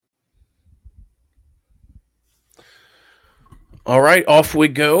All right, off we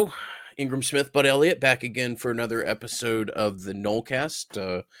go. Ingram Smith, Bud Elliott, back again for another episode of the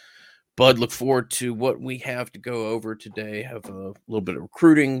Nolecast. Bud, look forward to what we have to go over today. Have a little bit of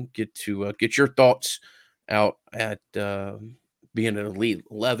recruiting. Get your thoughts out at being an Elite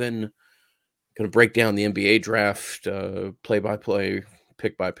 11. Going to break down the NBA draft, play by play,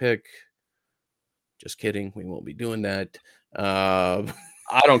 pick by pick. Just kidding. We won't be doing that.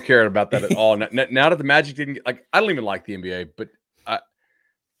 I don't care about that at all. Now that the Magic didn't get, I don't even like the NBA, but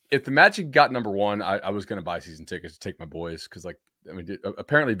if the Magic got number one, I was going to buy season tickets to take my boys because,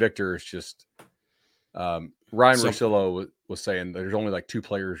 apparently Victor is just. Ryan Russillo was saying there's only like 2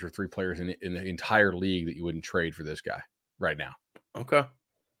 players or 3 players in the entire league that you wouldn't trade for this guy right now. Okay.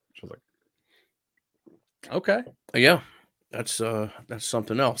 So I was like, okay, yeah, that's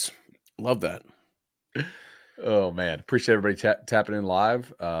something else. Love that. Oh man, appreciate everybody tapping in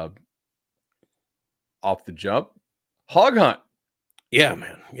live. Off the jump, hog hunt. Yeah,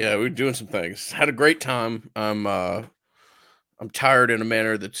 man. Yeah, we're doing some things. Had a great time. I'm tired in a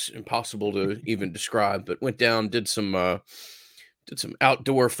manner that's impossible to even describe, but went down, did some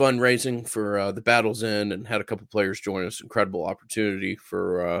outdoor fundraising for the Battle's End, and had a couple players join us. Incredible opportunity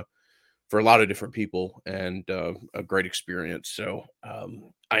for a lot of different people, and a great experience. So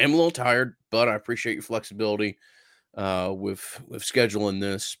I am a little tired, but I appreciate your flexibility with scheduling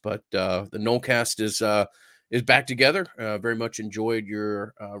this. But the Nolecast is back together. Very much enjoyed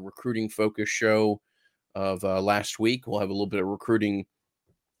your recruiting focus show of last week. We'll have a little bit of recruiting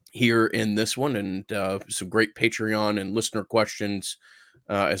here in this one, and some great Patreon and listener questions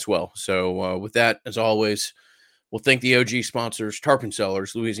as well. So with that, as always, we'll thank the OG sponsors, Tarpon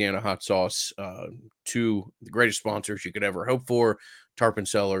Cellars, Louisiana Hot Sauce, 2 the greatest sponsors you could ever hope for. Tarpon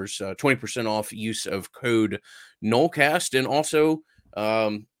Cellars, 20% off use of code Nolecast, and also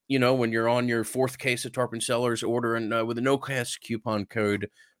when you're on your 4th case of Tarpon Cellars ordering with a Nolecast coupon code,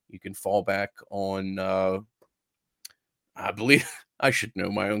 you can fall back on, I believe I should know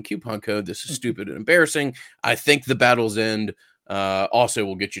my own coupon code. This is stupid and embarrassing. I think the Battle's End also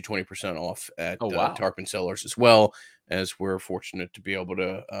will get you 20% off at Tarpon Cellars, as well, as we're fortunate to be able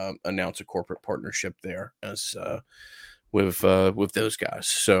to announce a corporate partnership there as with those guys.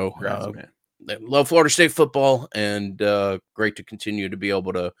 So love Florida State football, and great to continue to be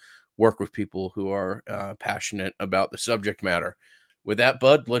able to work with people who are passionate about the subject matter. With that,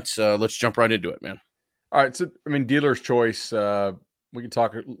 Bud, let's jump right into it, man. All right, so dealer's choice. We can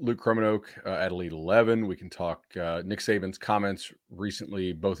talk Luke Kromenhoek at Elite 11. We can talk Nick Saban's comments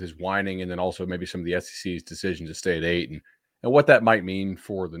recently, both his whining and then also maybe some of the SEC's decision to stay at 8 and what that might mean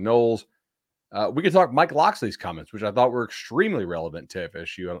for the Noles. We can talk Mike Locksley's comments, which I thought were extremely relevant to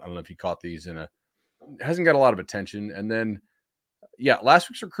FSU. I don't know if you caught these hasn't got a lot of attention. And then, last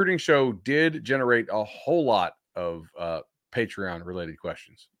week's recruiting show did generate a whole lot of Patreon related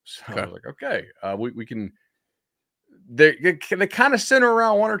questions. So I was like, okay, we can. They kind of center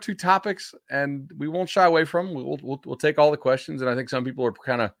around 1 or 2 topics, and we won't shy away from them. We'll take all the questions, and I think some people are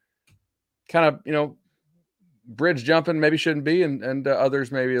kind of bridge jumping, maybe shouldn't be, and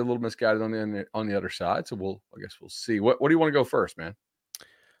others maybe a little misguided on the other side. So I guess we'll see. What do you want to go first, man?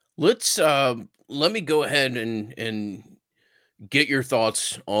 Let's let me go ahead and get your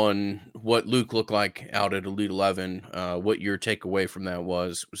thoughts on what Luke looked like out at Elite 11. What your takeaway from that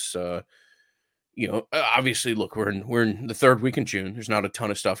was obviously, look, we're in the 3rd week in June. There's not a ton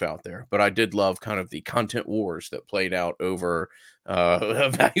of stuff out there, but I did love kind of the content wars that played out over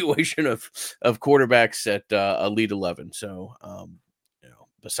evaluation of quarterbacks at Elite 11. So,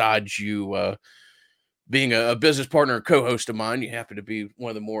 besides you being a business partner and co-host of mine, you happen to be one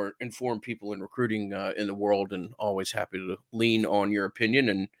of the more informed people in recruiting in the world, and always happy to lean on your opinion.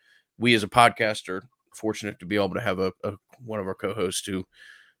 And we as a podcast are fortunate to be able to have one of our co-hosts who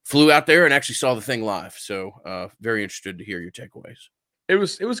flew out there and actually saw the thing live. So very interested to hear your takeaways. It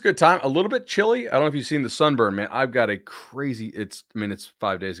was a good time. A little bit chilly. I don't know if you've seen the sunburn, man. I've got a crazy, it's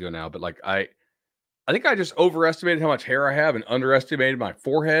 5 days ago now, but I think I just overestimated how much hair I have and underestimated my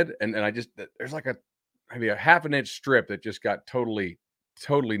forehead. And I just, there's like maybe a half an inch strip that just got totally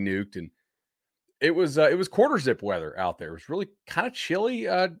nuked. And it was quarter zip weather out there. It was really kind of chilly,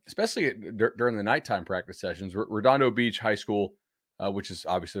 especially during the nighttime practice sessions. Redondo Beach High School, which is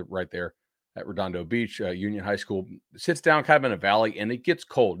obviously right there at Redondo Beach, Union High School, sits down kind of in a valley, and it gets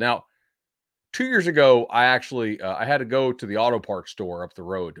cold. Now, 2 years ago, I actually I had to go to the auto parts store up the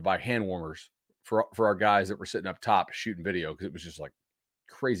road to buy hand warmers for our guys that were sitting up top shooting video, because it was just like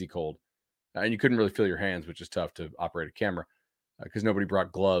crazy cold, and you couldn't really feel your hands, which is tough to operate a camera because nobody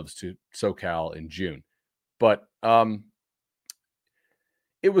brought gloves to SoCal in June. But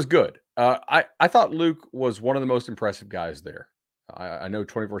it was good. I thought Luke was one of the most impressive guys there. I know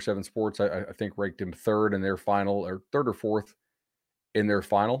 24/7 Sports, I think ranked him third in their final, or third or fourth in their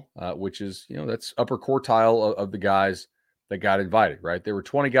final, which is, that's upper quartile of the guys that got invited, right? There were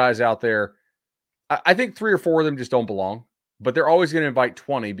 20 guys out there. I think 3 or 4 of them just don't belong, but they're always going to invite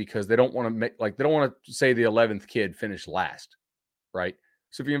 20 because they don't want to they don't want to say the 11th kid finished last, right?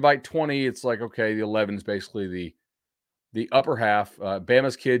 So if you invite 20, it's like, okay, the 11 is basically the upper half.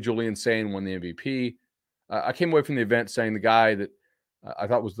 Bama's kid, Julian Sain, won the MVP. I came away from the event saying the guy that I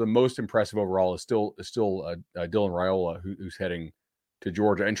thought was the most impressive overall is still Dylan Raiola, who's heading to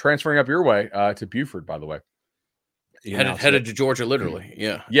Georgia and transferring up your way to Buford, by the way. Headed to Georgia, literally.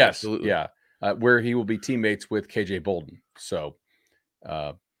 Yeah. Yes. Absolutely. Yeah. Where he will be teammates with KJ Bolden. So,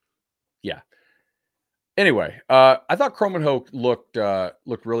 yeah. Anyway, I thought Kromenhoek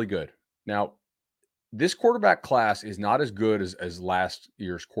looked really good. Now, this quarterback class is not as good as last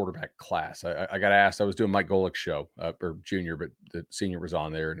year's quarterback class. I got asked, I was doing Mike Golick's show, or junior, but the senior was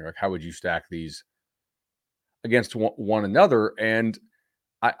on there, and they're like, how would you stack these against one another? And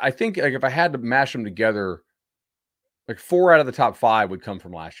I think, like, if I had to mash them together, like 4 out of the top 5 would come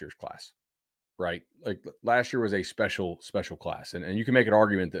from last year's class, right? Like last year was a special class, and you can make an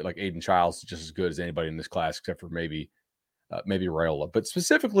argument that like Aiden Childs is just as good as anybody in this class, except for maybe Raiola, but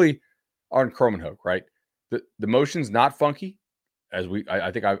specifically on Kromenhoek, right? The motion's not funky, as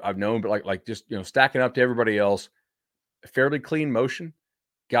I think I've known, but like just stacking up to everybody else, fairly clean motion.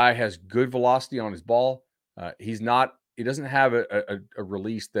 Guy has good velocity on his ball. He doesn't have a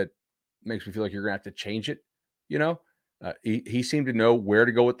release that makes me feel like you're gonna have to change it. He seemed to know where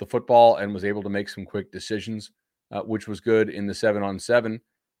to go with the football and was able to make some quick decisions, which was good in the 7-on-7.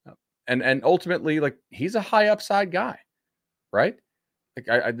 And ultimately, like, he's a high upside guy, right? Like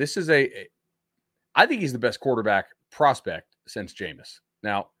I think he's the best quarterback prospect since Jameis.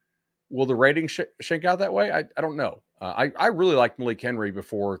 Now, will the ratings shake out that way? I don't know. I really liked Malik Henry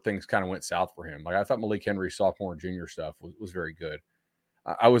before things kind of went south for him. Like, I thought Malik Henry's sophomore and junior stuff was very good.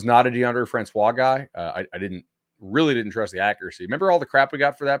 I was not a DeAndre Francois guy. I really didn't trust the accuracy. Remember all the crap we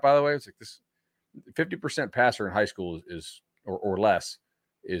got for that, by the way? It's like this 50% passer in high school is or less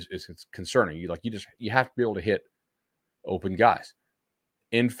is concerning. You have to be able to hit open guys.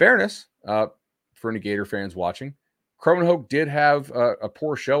 In fairness, for any Gator fans watching, Kromenhoek did have a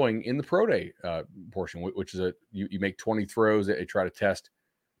poor showing in the pro day portion, which is you make 20 throws. They try to test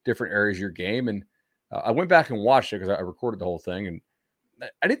different areas of your game. And I went back and watched it because I recorded the whole thing, and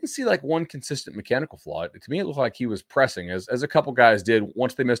I didn't see like one consistent mechanical flaw. To me, it looked like he was pressing, as a couple guys did.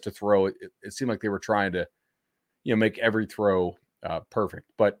 Once they missed a throw, it seemed like they were trying to, make every throw perfect.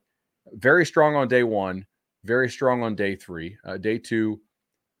 But very strong on day 1, very strong on day 3. Day 2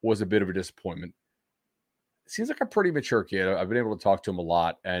 was a bit of a disappointment. Seems like a pretty mature kid. I've been able to talk to him a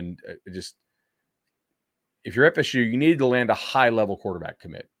lot, and if you're FSU, you need to land a high-level quarterback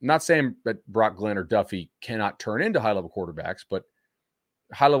commit. I'm not saying that Brock Glenn or Duffy cannot turn into high-level quarterbacks, but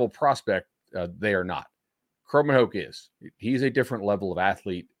high-level prospect, they are not. Kromenhoek is. He's a different level of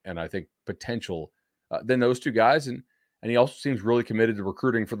athlete, and I think potential than those two guys, and he also seems really committed to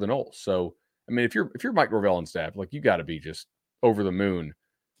recruiting for the Noles. So, I mean, if you're Mike Norvell and staff, like, you got to be just over the moon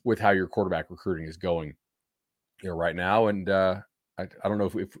with how your quarterback recruiting is going, right now. And I don't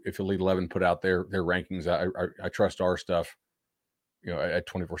know if Elite 11 put out their rankings. I trust our stuff, at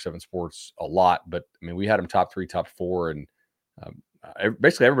 24/7 Sports a lot. But I mean, we had them top 3, top 4, and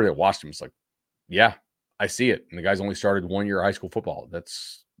basically everybody that watched him is like, yeah, I see it. And the guy's only started 1 year of high school football.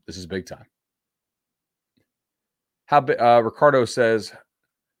 This is big time. Ricardo says,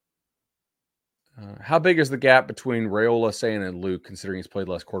 how big is the gap between Raiola, Sain, and Luke, considering he's played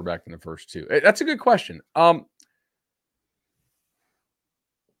less quarterback than the first 2? That's a good question.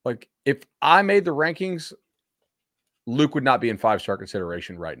 Like, if I made the rankings, Luke would not be in 5-star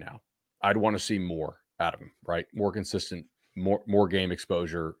consideration right now. I'd want to see more out of him, right? More consistent, more game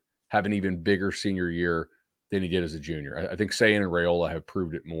exposure, have an even bigger senior year than he did as a junior. I think Sain and Raiola have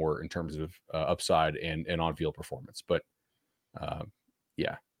proved it more in terms of upside and on-field performance. But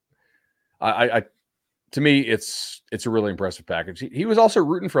yeah, I to me, it's a really impressive package. He was also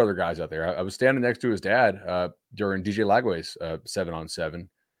rooting for other guys out there. I was standing next to his dad during DJ Lagway's 7-on-7.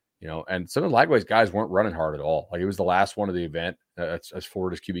 And some of the Lagway's guys weren't running hard at all. Like, it was the last one of the event. That's as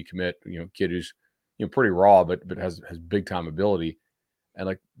forward as QB commit, kid who's, pretty raw, but has big time ability. And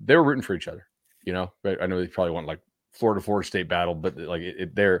like, they were rooting for each other, but I know they probably want like Florida State battle, but like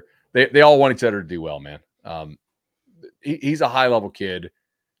they all want each other to do well, man. He's a high level kid.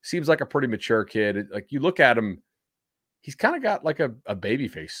 Seems like a pretty mature kid. Like, you look at him, he's kind of got like a baby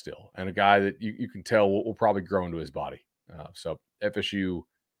face still, and a guy that you can tell will probably grow into his body. So FSU,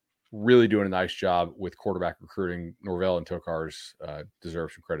 really doing a nice job with quarterback recruiting. Norvell and Tokars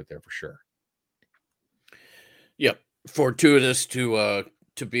deserve some credit there for sure. Yep, fortuitous to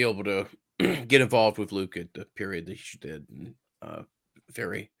be able to get involved with Luke at the period that he did, and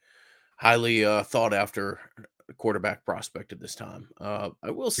very highly thought after quarterback prospect at this time. I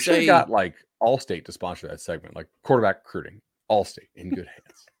will We should have say, got like Allstate to sponsor that segment, like quarterback recruiting. Allstate in good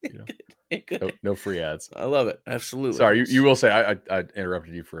hands. No free ads. I love it. Absolutely. Sorry, you will say I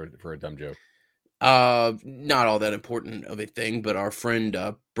interrupted you for a dumb joke. Not all that important of a thing, but our friend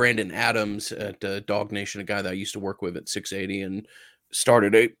Brandon Adams at Dog Nation, a guy that I used to work with at 680, and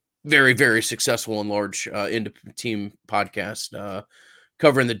started a very, very successful and large independent team podcast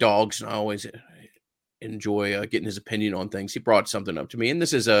covering the dogs. And I always enjoy getting his opinion on things. He brought something up to me, and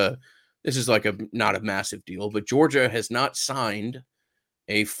this is like not a massive deal, but Georgia has not signed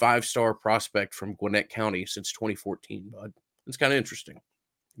a 5-star prospect from Gwinnett County since 2014, bud. It's kind of interesting.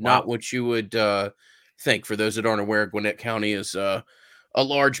 Not what you would think. For those that aren't aware, Gwinnett County is a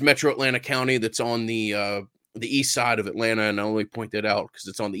large metro Atlanta county that's on the east side of Atlanta, and I only point that out because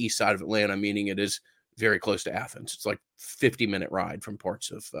it's on the east side of Atlanta, meaning it is very close to Athens. It's like 50-minute ride from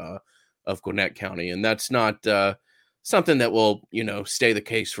parts of Gwinnett County, and that's not something that will stay the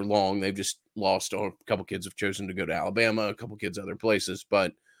case for long. They've just lost. A couple kids have chosen to go to Alabama, a couple kids other places,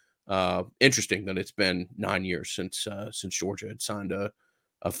 but interesting that it's been 9 years since Georgia had signed a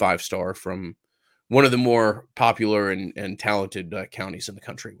 5-star from one of the more popular and talented counties in the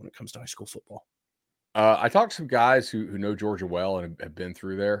country when it comes to high school football. I talked to some guys who know Georgia well and have been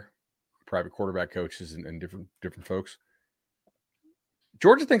through there, private quarterback coaches and different folks.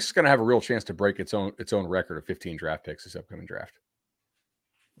 Georgia thinks it's going to have a real chance to break its own record of 15 draft picks this upcoming draft.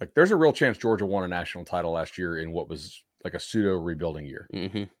 Like, there's a real chance Georgia won a national title last year in what was like a pseudo rebuilding year.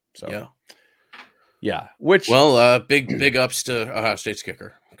 Mm-hmm. So yeah. Which, well, big ups to Ohio State's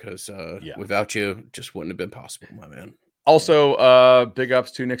kicker, because without you, it just wouldn't have been possible, my man. Also, big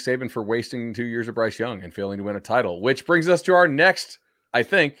ups to Nick Saban for wasting 2 years of Bryce Young and failing to win a title, which brings us to our next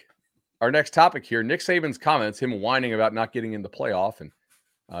topic here. Nick Saban's comments, him whining about not getting in the playoff. And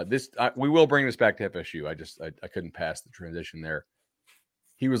we will bring this back to FSU. I couldn't pass the transition there.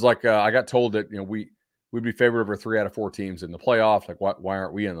 He was like, I got told that, we'd be favored over 3 out of 4 teams in the playoff. Like, why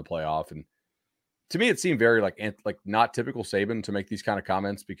aren't we in the playoff? And to me, it seemed very like not typical Saban to make these kind of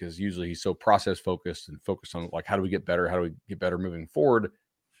comments, because usually he's so process focused and focused on like, how do we get better? How do we get better moving forward?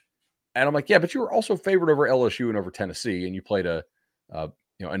 And I'm like, yeah, but you were also favored over LSU and over Tennessee, and you played a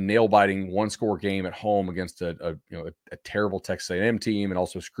nail biting 1-score game at home against a terrible Texas A&M team, and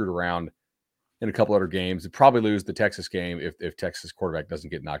also screwed around in a couple other games. They'd probably lose the Texas game if Texas quarterback doesn't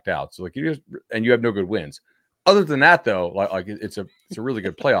get knocked out. So like, you have no good wins. Other than that, though, like it's a really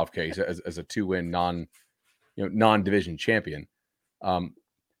good playoff case as a 2-win non-division champion.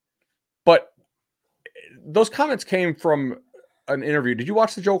 But those comments came from an interview. Did you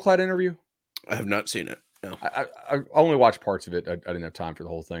watch the Joel Klatt interview? I have not seen it. No, I only watched parts of it. I didn't have time for the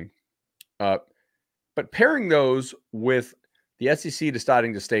whole thing. But pairing those with the SEC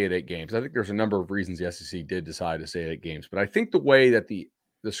deciding to stay at 8 games, I think there's a number of reasons the SEC did decide to stay at 8 games. But I think the way that the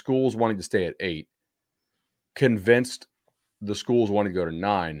schools wanting to stay at 8 convinced the schools wanting to go to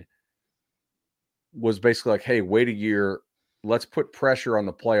 9 was basically like, hey, wait a year. Let's put pressure on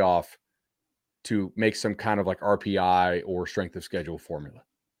the playoff to make some kind of like RPI or strength of schedule formula,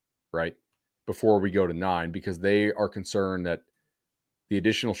 right? Before we go to 9, because they are concerned that the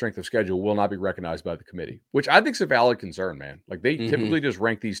additional strength of schedule will not be recognized by the committee, which I think is a valid concern, man. Like, they typically just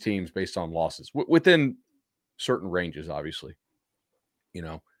rank these teams based on losses within certain ranges, obviously.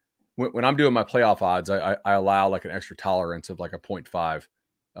 When I'm doing my playoff odds, I allow like an extra tolerance of like a 0.5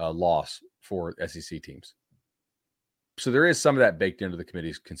 loss for SEC teams. So there is some of that baked into the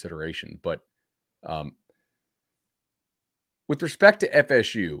committee's consideration. But with respect to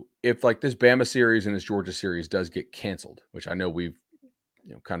FSU, if like this Bama series and this Georgia series does get canceled, which I know we've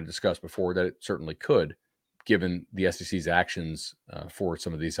kind of discussed before that it certainly could, given the SEC's actions for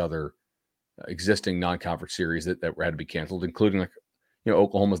some of these other existing non-conference series that had to be canceled, including like,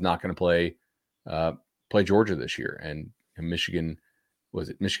 Oklahoma's not going to play Georgia this year, and Michigan, was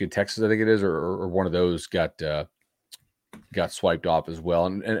it Michigan, Texas, I think it is, or one of those got swiped off as well,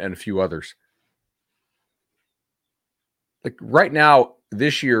 and a few others. Like right now,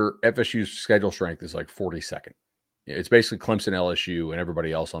 this year, FSU's schedule strength is like 42nd. It's basically Clemson, LSU, and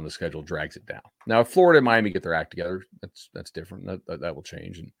everybody else on the schedule drags it down. Now, if Florida and Miami get their act together, that's different. That will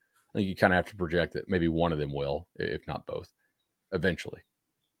change, and I think you kind of have to project that maybe one of them will, if not both, eventually,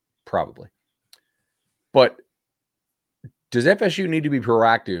 probably. But does FSU need to be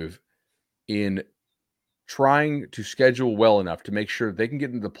proactive in trying to schedule well enough to make sure they can get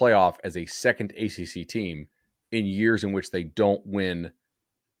into the playoff as a second ACC team in years in which they don't win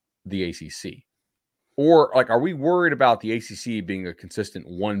the ACC? Or like, are we worried about the ACC being a consistent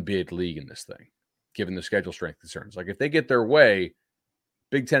one bid league in this thing, given the schedule strength concerns? Like, if they get their way,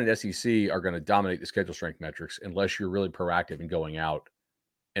 Big Ten and SEC are going to dominate the schedule strength metrics unless you're really proactive in going out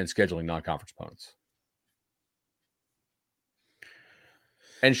and scheduling non-conference opponents.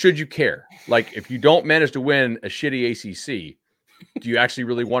 And should you care? Like, if you don't manage to win a shitty ACC, do you actually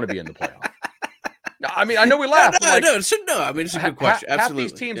really want to be in the playoff? No, I mean, I know we laugh. No, I mean, it's a good question. Absolutely.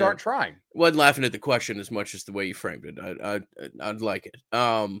 Half these teams aren't trying. Wasn't laughing at the question as much as the way you framed it. I'd like it.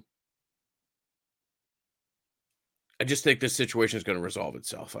 I just think this situation is going to resolve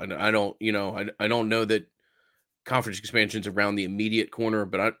itself. I don't, I don't know that conference expansion's around the immediate corner,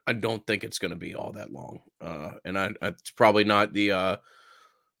 but I don't think it's going to be all that long. And it's probably not the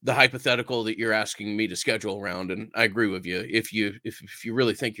hypothetical that you're asking me to schedule around. And I agree with you. If you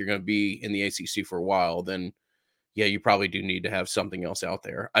really think you're going to be in the ACC for a while, then yeah, you probably do need to have something else out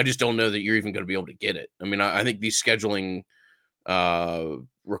there. I just don't know that you're even going to be able to get it. I mean, I think these scheduling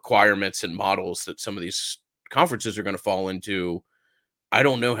requirements and models that some of these conferences are going to fall into, I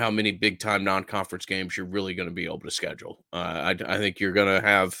don't know how many big time non-conference games you're really going to be able to schedule. I think you're going to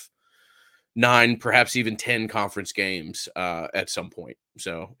have 9, perhaps even 10 conference games at some point.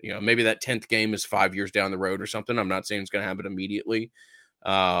 So, maybe that 10th game is 5 years down the road or something. I'm not saying it's going to happen immediately.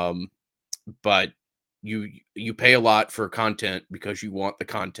 But you pay a lot for content because you want the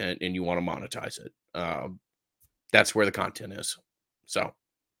content and you want to monetize it. That's where the content is. So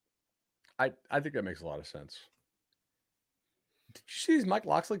I think that makes a lot of sense. Did you see these Mike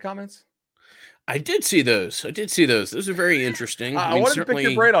Locksley comments? I did see those. Those are very interesting. I wanted to pick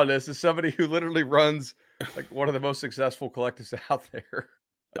your brain on this as somebody who literally runs like one of the most successful collectives out there.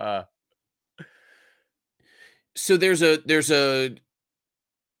 So there's a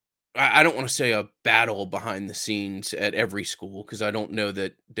I don't want to say a battle behind the scenes at every school, because I don't know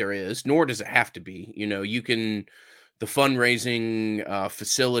that there is, nor does it have to be. You can, the fundraising,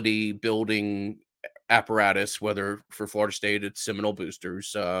 facility building apparatus, whether for Florida State, it's Seminole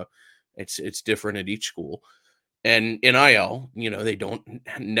Boosters. It's different at each school. And NIL, they don't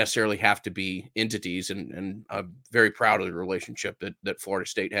necessarily have to be entities. And I'm very proud of the relationship that Florida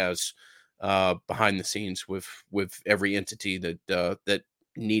State has behind the scenes with every entity that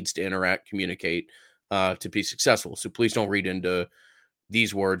needs to interact, communicate to be successful. So please don't read into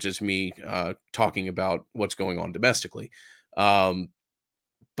these words as me talking about what's going on domestically.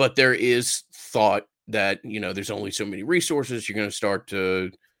 But there is thought that, there's only so many resources. You're going to start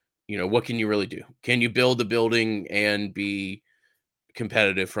to, what can you really do? Can you build the building and be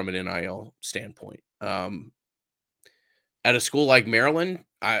competitive from an NIL standpoint? At a school like Maryland,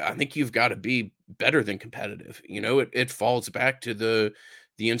 I think you've got to be better than competitive. It falls back to the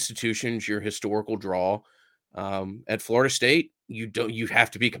institutions, your historical draw. At Florida State, you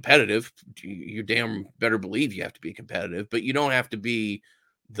have to be competitive. You damn better believe you have to be competitive, but you don't have to be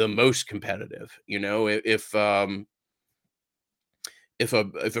the most competitive. If a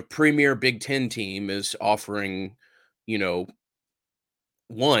premier Big Ten team is offering,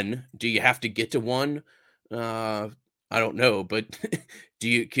 one, do you have to get to one? I don't know, but do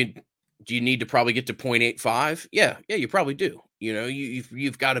you need to probably get to 0.85? Yeah, you probably do.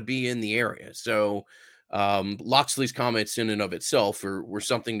 You've got to be in the area. So Locksley's comments in and of itself were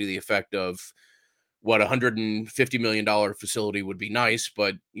something to the effect of, what, $150 million facility would be nice,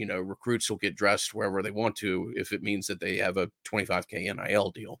 but recruits will get dressed wherever they want to if it means that they have a $25K NIL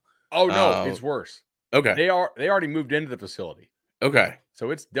deal. Oh no, it's worse. Okay. They already moved into the facility. Okay.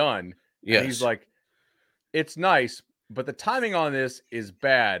 So it's done. Yes. And he's like, it's nice, but the timing on this is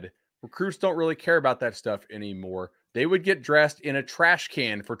bad. Recruits don't really care about that stuff anymore. They would get dressed in a trash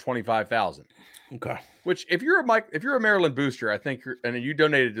can for $25,000. Okay. Which, if you're a Maryland booster, I think and you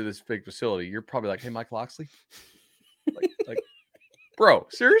donated to this big facility, you're probably like, hey, Mike Locksley, like, bro,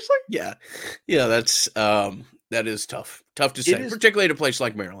 seriously? Yeah. That's that is tough to say, particularly at a place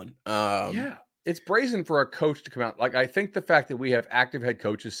like Maryland. Yeah, it's brazen for a coach to come out. Like, I think the fact that we have active head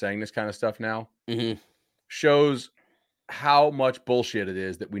coaches saying this kind of stuff now shows how much bullshit it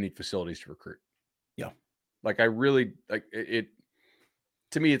is that we need facilities to recruit. Yeah. Like, I really like it.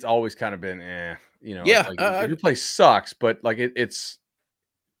 To me, it's always kind of been, Yeah. Like, your place sucks, but like it's.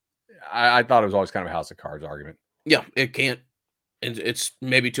 I thought it was always kind of a house of cards argument. Yeah, it can't. And it's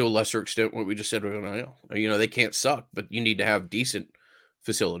maybe to a lesser extent what we just said. They can't suck, but you need to have decent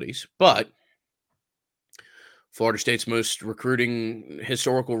facilities. But Florida State's most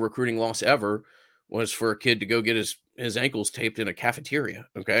historical recruiting loss ever was for a kid to go get his ankles taped in a cafeteria.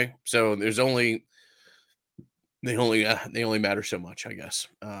 Okay. So there's only They only matter so much, I guess.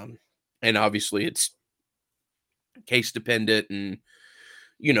 And obviously it's case dependent, and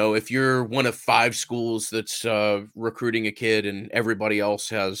if you're one of 5 schools that's recruiting a kid and everybody else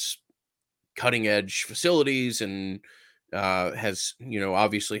has cutting edge facilities and has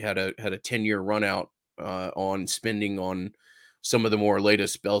obviously had a 10-year run out on spending on some of the more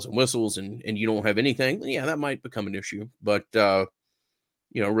latest bells and whistles, and you don't have anything, yeah, that might become an issue. But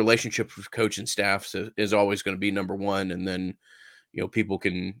relationships with coach and staff is always going to be number one, and then people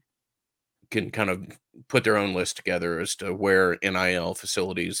can kind of put their own list together as to where NIL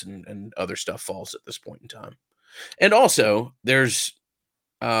facilities and other stuff falls at this point in time. And also there's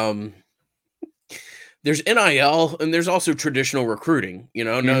NIL, and there's also traditional recruiting.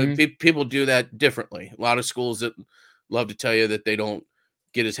 No, people do that differently. A lot of schools that love to tell you that they don't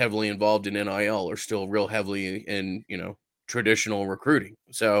get as heavily involved in NIL are still real heavily in, traditional recruiting.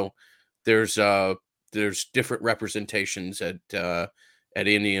 So there's different representations at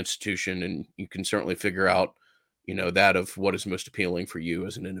any institution, and you can certainly figure out, that of what is most appealing for you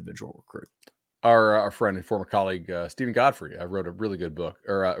as an individual recruit. Our friend and former colleague, Stephen Godfrey, wrote a really good book,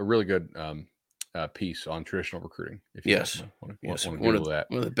 or a really good piece on traditional recruiting. If you want to Google that.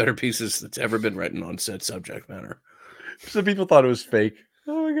 One of the better pieces that's ever been written on said subject matter. Some people thought it was fake.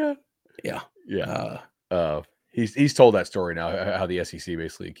 Oh my God. Yeah. Yeah. He's told that story now, how the SEC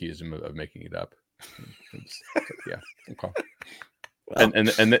basically accused him of making it up. Yeah. Okay. Well, and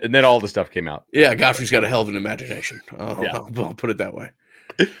then all the stuff came out. Yeah, Godfrey's got a hell of an imagination. I'll put it that way.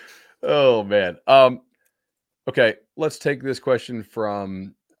 Oh man. Okay, let's take this question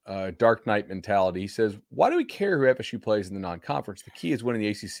from Dark Knight Mentality. He says, "Why do we care who FSU plays in the non-conference? The key is winning the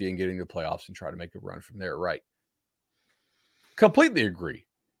ACC and getting the playoffs and try to make a run from there." Right. Completely agree.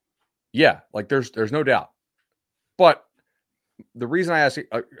 Yeah, like there's no doubt. But the reason I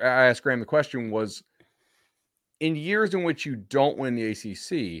asked Graham the question was, in years in which you don't win the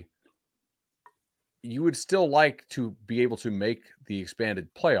ACC, you would still like to be able to make the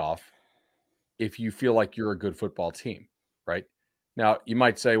expanded playoff if you feel like you're a good football team, right? Now, you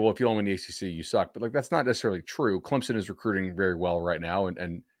might say, well, if you don't win the ACC, you suck. But that's not necessarily true. Clemson is recruiting very well right now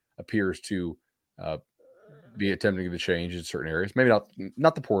and appears to be attempting to change in certain areas. Maybe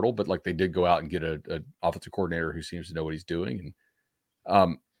not the portal, but like they did go out and get an offensive coordinator who seems to know what he's doing.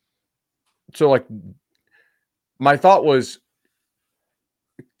 And so like my thought was,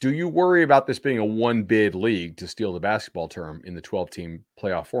 do you worry about this being a one bid league, to steal the basketball term, in the 12-team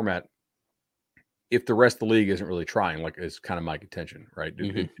playoff format if the rest of the league isn't really trying? Like, it's kind of my contention, right?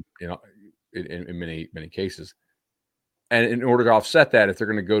 Mm-hmm. In many cases. And in order to offset that, if they're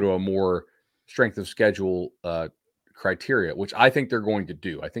going to go to a more strength of schedule criteria, which I think they're going to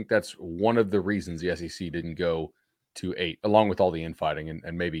do, I think that's one of the reasons the SEC didn't go to 8, along with all the infighting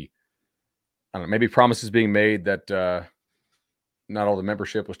and maybe, I don't know, maybe promises being made that not all the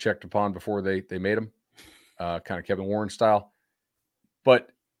membership was checked upon before they made them, kind of Kevin Warren style. But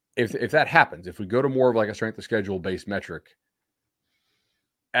if that happens, if we go to more of like a strength of schedule based metric,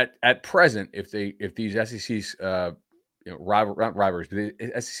 at present, if these SEC's rivalries, but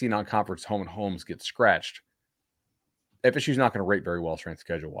the SEC non-conference home and homes get scratched, FSU's not going to rate very well strength of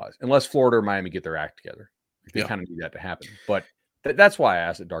schedule wise, unless Florida or Miami get their act together. They kind of need that to happen. But that's why I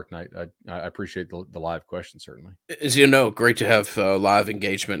asked it, Dark Knight. I appreciate the live question, certainly. As great to have live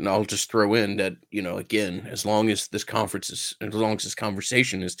engagement. And I'll just throw in that, again, as long as this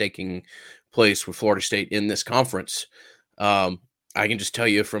conversation is taking place with Florida State in this conference, I can just tell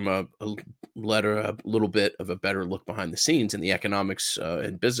you from a little bit of a better look behind the scenes in the economics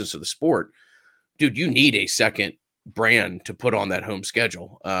and business of the sport. Dude, you need a second brand to put on that home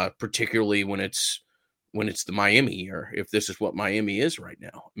schedule, particularly when it's the Miami year, if this is what Miami is right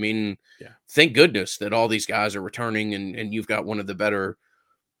now. I mean, Thank goodness that all these guys are returning, and you've got one of the better,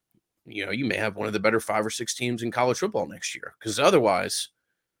 you may have one of the better 5 or 6 teams in college football next year, because otherwise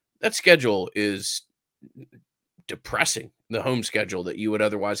that schedule is depressing, the home schedule that you would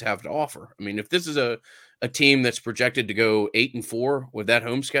otherwise have to offer. I mean, if this is a team that's projected to go 8-4 with that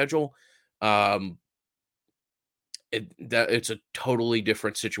home schedule, it's a totally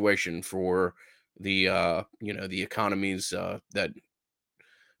different situation for the the economies that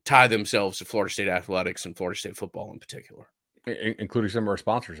tie themselves to Florida State athletics and Florida State football in particular, including some of our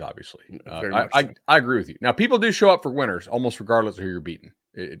sponsors, obviously. I agree with you. Now, people do show up for winners almost regardless of who you're beating.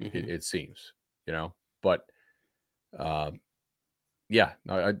 It seems, but Dark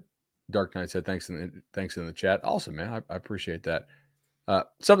Knight said thanks in the chat. Awesome, man. I appreciate that.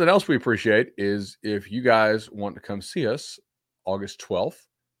 Something else we appreciate is if you guys want to come see us August 12th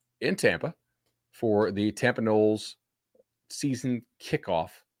in Tampa for the Tampa Knowles season kickoff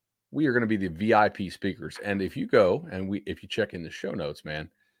we are going to be the VIP speakers. And if you go and if you check in the show notes, man,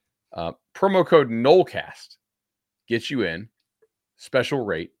 promo code Nolecast gets you in, special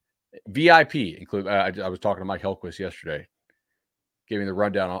rate, VIP include. I was talking to Mike Helquist yesterday, gave me the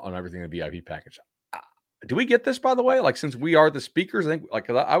rundown on everything in the VIP package. Do we get this, by the way? Like, since we are the speakers, I think like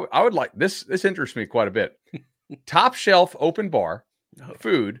I would like this. This interests me quite a bit. Top shelf open bar,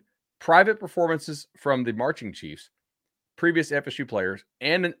 food, private performances from the Marching Chiefs, previous FSU players,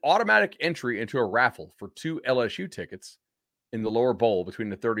 and an automatic entry into a raffle for 2 LSU tickets in the lower bowl between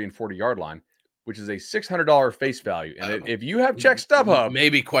the 30 and 40-yard line, which is a $600 face value. And if you have checked StubHub,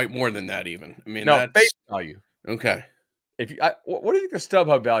 maybe quite more than that even. I mean, no, that's face value. Okay. If you, what do you think the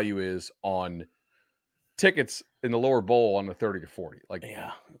StubHub value is on tickets in the lower bowl on the 30 to 40? Like,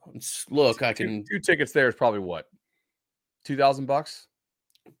 yeah, look, I can two tickets there is probably what, $2,000?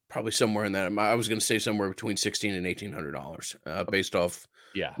 Probably somewhere in that. I was going to say somewhere between $1,600 and $1,800, based off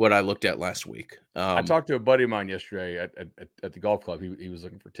what I looked at last week. I talked to a buddy of mine yesterday at the golf club. He was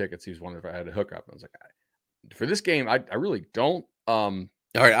looking for tickets. He was wondering if I had a hookup. I was like, for this game, I really don't. All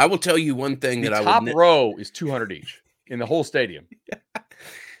right, I will tell you one thing that top row is $200 each in the whole stadium.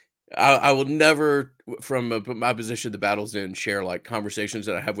 I will never, from my position at the Battle's End, share like conversations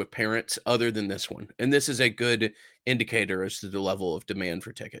that I have with parents other than this one. And this is a good indicator as to the level of demand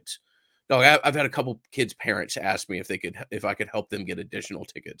for tickets. No, I've had a couple kids' parents ask me if I could help them get additional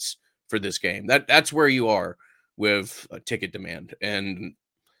tickets for this game. That's where you are with ticket demand. And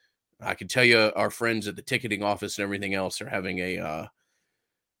I can tell you our friends at the ticketing office and everything else are having a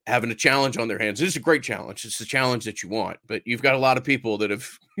challenge on their hands. It's a great challenge. It's the challenge that you want, but you've got a lot of people that have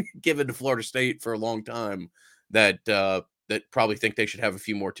given to Florida State for a long time that probably think they should have a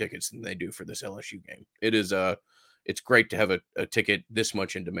few more tickets than they do for this LSU game. It's great to have a ticket this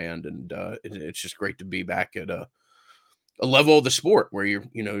much in demand, and it's just great to be back at a level of the sport where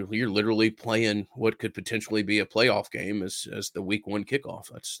you're literally playing what could potentially be a playoff game as the week 1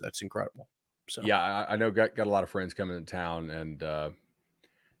 kickoff. That's incredible. So yeah, I know got a lot of friends coming to town, and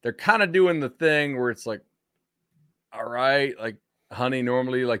they're kind of doing the thing where it's like, all right, like, honey,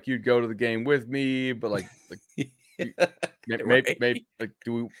 normally like you'd go to the game with me, but like maybe like,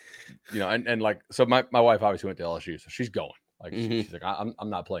 do we, and like, so my wife obviously went to LSU, so she's going. Like, she's like,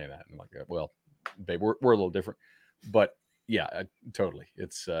 I'm not playing that. And I'm like, well, babe, we're a little different, but yeah, totally.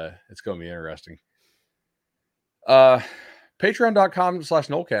 It's going to be interesting.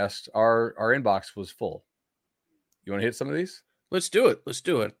 Patreon.com/Nolecast. Our inbox was full. You want to hit some of these? Let's do it.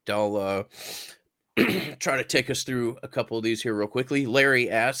 I'll try to take us through a couple of these here real quickly. Larry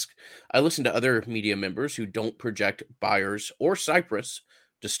asks, I listen to other media members who don't project Byers or Cypress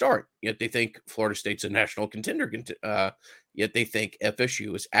to start, yet they think Florida State's a national contender, yet they think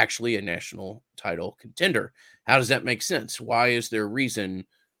FSU is actually a national title contender. How does that make sense? Why is there reason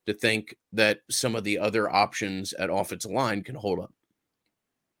to think that some of the other options at offensive line can hold up?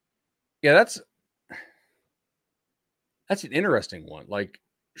 Yeah, that's an interesting one. Like,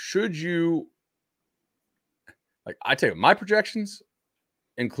 should you, like, I tell you, my projections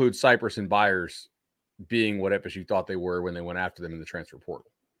include Cypress and Byers being what FSU thought they were when they went after them in the transfer portal.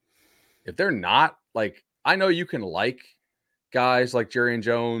 If they're not, like, I know you can like guys like Jerrion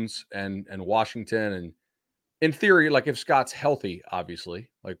Jones and Washington, and in theory, like, if Scott's healthy, obviously,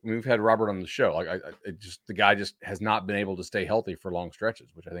 like, we've had Robert on the show, like, the guy just has not been able to stay healthy for long stretches,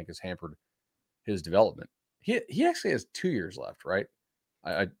 which I think has hampered his development. He actually has 2 years left, right?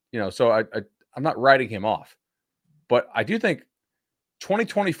 So I'm not writing him off, but I do think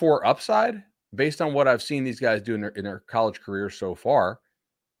 2024 upside, based on what I've seen these guys do in their college careers so far,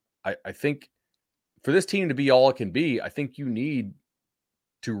 I think for this team to be all it can be, I think you need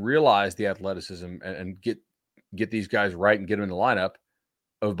to realize the athleticism and get these guys right and get them in the lineup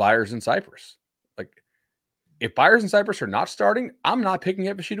of Byers and Cypress. Like, if Byers and Cypress are not starting, I'm not picking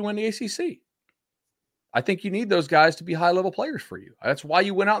FSU to win the ACC. I think you need those guys to be high-level players for you. That's why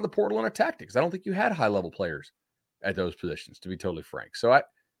you went out in the portal and attacked it, because I don't think you had high-level players at those positions, to be totally frank. So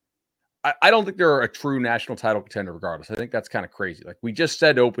I don't think they're a true national title contender regardless. I think that's kind of crazy. Like we just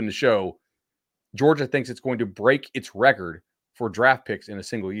said to open the show, Georgia thinks it's going to break its record for draft picks in a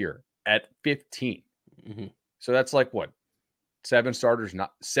single year at 15. Mm-hmm. So that's like what? 7 starters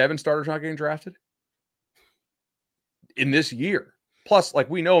not getting drafted in this year. Plus, like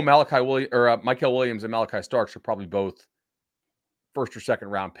we know Michael Williams and Malachi Starks are probably both first or second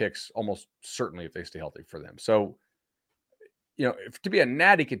round picks, almost certainly if they stay healthy for them. So, to be a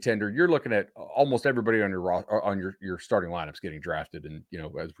natty contender, you're looking at almost everybody on your starting lineups getting drafted. And,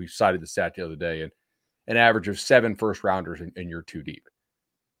 as we cited the stat the other day, and an average of 7 first rounders and you're too deep.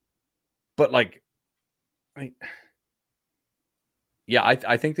 But like, I mean, Yeah,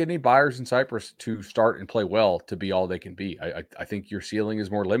 I think they need Byers and Cypress to start and play well to be all they can be. I think your ceiling is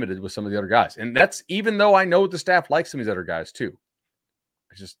more limited with some of the other guys. And that's even though I know the staff likes some of these other guys too.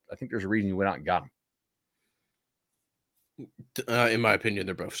 I think there's a reason you went out and got them. In my opinion,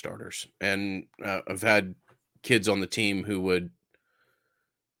 they're both starters. And I've had kids on the team who would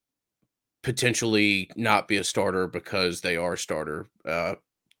potentially not be a starter because they are a starter,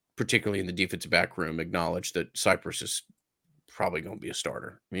 particularly in the defensive back room, acknowledge that Cypress is probably going to be a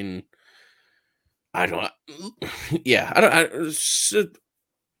starter. I mean, I don't, yeah, I don't, it's a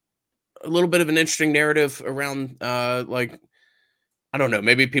little bit of an interesting narrative around, like, I don't know,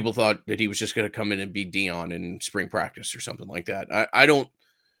 maybe people thought that he was just going to come in and be Dion in spring practice or something like that. I don't,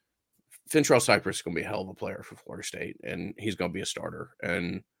 Fintrell Cypress is going to be a hell of a player for Florida State, and he's going to be a starter.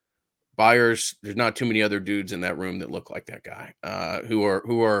 And Byers, there's not too many other dudes in that room that look like that guy, who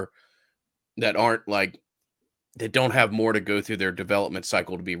are that aren't like that don't have more to go through their development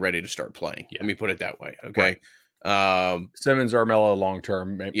cycle to be ready to start playing. Yeah. Let me put it that way. Okay. Right. Simmons, Armello, long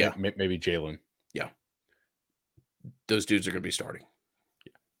term, yeah, maybe Jalen. Yeah, those dudes are going to be starting.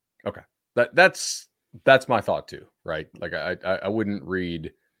 Yeah. Okay, that's my thought too. Right, like I wouldn't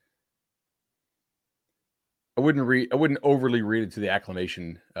overly read it to the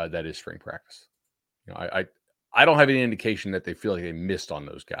acclamation that is spring practice. You know, I don't have any indication that they feel like they missed on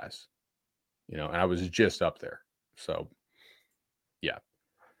those guys. You know, and I was just up there. So, yeah.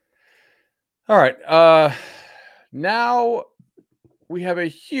 All right. Now we have a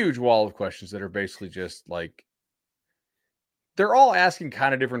huge wall of questions that are basically just like, they're all asking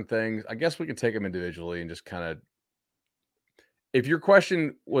kind of different things. I guess we can take them individually and just kind of, if your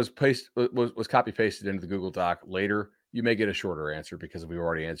question was copy pasted into the Google Doc later, you may get a shorter answer because we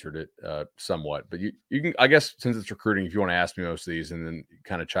already answered it somewhat. But you can, I guess, since it's recruiting, if you want to ask me most of these and then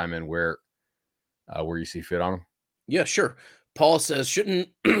kind of chime in where you see fit on them. Yeah, sure. Paul says, shouldn't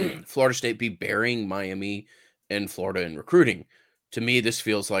Florida State be burying Miami and Florida in recruiting? To me, this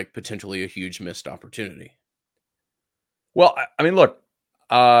feels like potentially a huge missed opportunity. Well, I mean, look,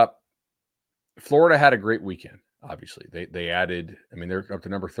 Florida had a great weekend. Obviously, they added. I mean, they're up to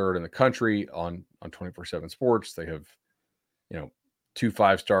number 3rd in the country on 24/7 Sports. They have, 2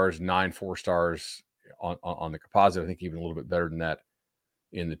 5-stars, 9 4-stars on the composite. I think even a little bit better than that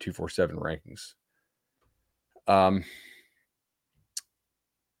in the 247 rankings.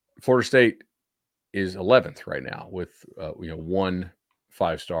 Florida State is 11th right now with 1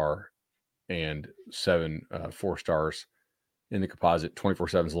 5-star and 7 4-stars in the composite.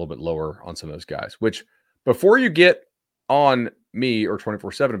 24/7 is a little bit lower on some of those guys. Which, before you get on me or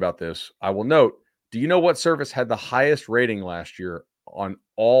 24/7 about this, I will note: do you know what service had the highest rating last year on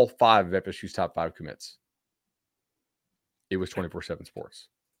all 5 of FSU's top 5 commits? It was 24/7 Sports.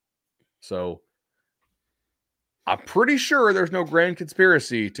 So I'm pretty sure there's no grand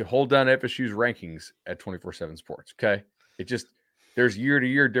conspiracy to hold down FSU's rankings at 24/7 Sports. Okay. It just, there's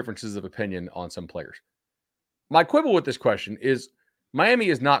year-to-year differences of opinion on some players. My quibble with this question is Miami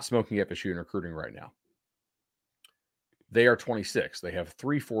is not smoking FSU in recruiting right now. They are 26. They have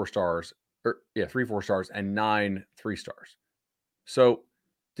 3 4-stars, 3 4-stars and 9 3-stars. So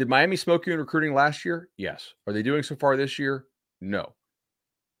did Miami smoke you in recruiting last year? Yes. Are they doing so far this year? No.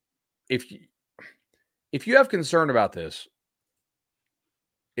 If you have concern about this,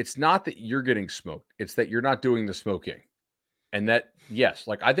 it's not that you're getting smoked. It's that you're not doing the smoking. And that, yes,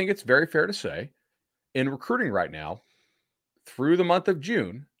 like, I think it's very fair to say in recruiting right now, through the month of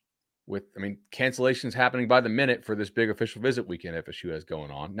June, cancellations happening by the minute for this big official visit weekend FSU has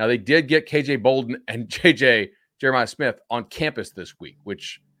going on. Now, they did get KJ Bolden and Jeremiah Smith on campus this week,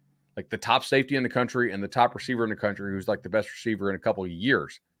 which, like, the top safety in the country and the top receiver in the country, who's like the best receiver in a couple of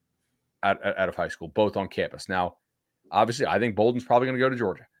years out of high school, both on campus. Now, obviously, I think Bolden's probably going to go to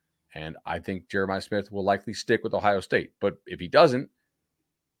Georgia, and I think Jeremiah Smith will likely stick with Ohio State. But if he doesn't,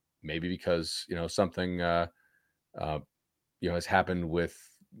 maybe because something has happened with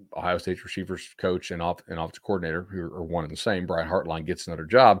Ohio State's receivers coach and offensive coordinator, who are one and the same. Brian Hartline gets another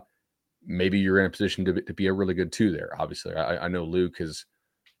job. Maybe you're in a position to be a really good 2 there. Obviously, I know Luke has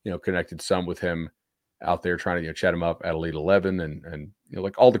connected some with him out there, trying to chat him up at Elite 11, and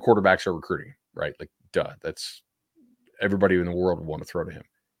like, all the quarterbacks are recruiting, right? Like, duh, that's everybody in the world would want to throw to him.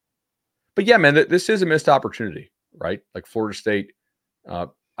 But yeah, man, this is a missed opportunity, right? Like, Florida State,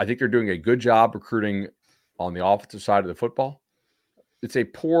 I think they're doing a good job recruiting on the offensive side of the football. It's a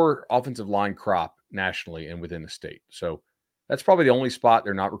poor offensive line crop nationally and within the state. So that's probably the only spot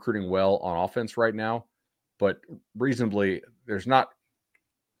they're not recruiting well on offense right now. But reasonably, there's not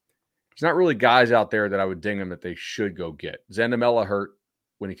really guys out there that I would ding them that they should go get. Zendamela hurt.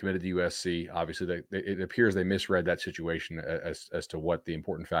 when he committed to USC. Obviously, it appears they misread that situation as to what the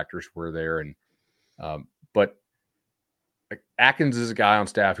important factors were there. And but Atkins is a guy on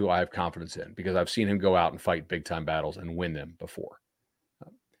staff who I have confidence in because I've seen him go out and fight big time battles and win them before.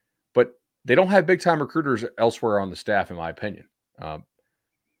 But they don't have big time recruiters elsewhere on the staff, in my opinion.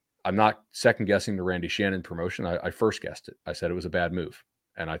 I'm not second guessing the Randy Shannon promotion. I first guessed it. I said it was a bad move.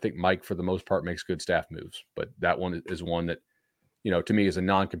 And I think Mike, for the most part, makes good staff moves. But that one is one that, to me is a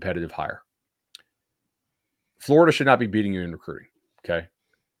non-competitive hire. Florida should not be beating you in recruiting. Okay.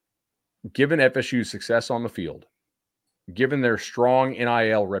 Given FSU's success on the field, given their strong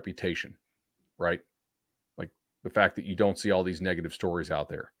NIL reputation, right? Like the fact that you don't see all these negative stories out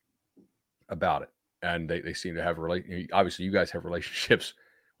there about it. And they seem to have obviously you guys have relationships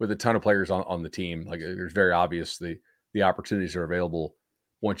with a ton of players on the team. Like there's very obvious the opportunities are available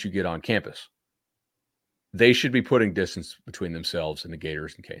once you get on campus. They should be putting distance between themselves and the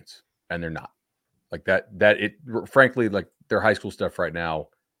Gators and Canes. And they're not. Like frankly, like their high school stuff right now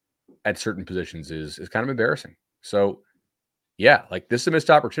at certain positions is kind of embarrassing. So yeah, like this is a missed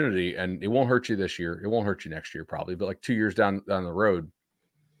opportunity, and it won't hurt you this year. It won't hurt you next year probably, but like 2 years down the road,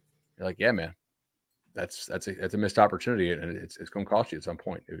 you're like, yeah, man, that's a missed opportunity, and it's going to cost you at some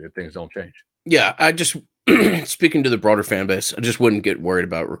point if things don't change. Yeah, I just speaking to the broader fan base, I just wouldn't get worried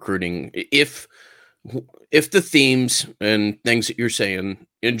about recruiting if the themes and things that you're saying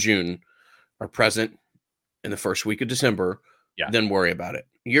in June are present in the first week of December. Yeah. Then worry about it.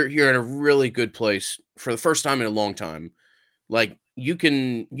 You're in a really good place for the first time in a long time. Like you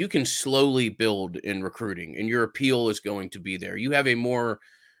can slowly build in recruiting, and your appeal is going to be there. You have a more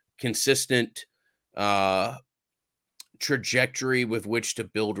consistent trajectory with which to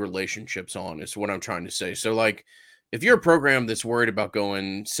build relationships on, is what I'm trying to say. So like if you're a program that's worried about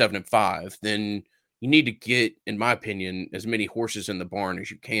going 7-5, then you need to get, in my opinion, as many horses in the barn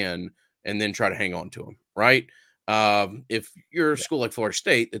as you can, and then try to hang on to them. Right. If you're a school like Florida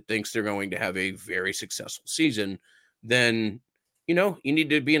State that thinks they're going to have a very successful season, then, you need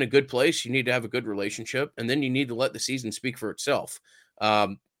to be in a good place. You need to have a good relationship, and then you need to let the season speak for itself.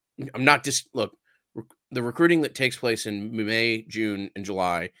 I'm not just the recruiting that takes place in May, June, and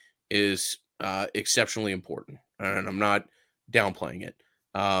July is exceptionally important, and I'm not downplaying it.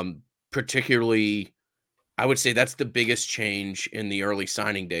 Particularly, I would say that's the biggest change in the early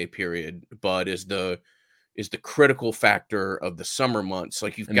signing day period, but is the critical factor of the summer months.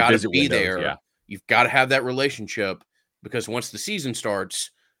 Like you've got to be there. Yeah. You've got to have that relationship, because once the season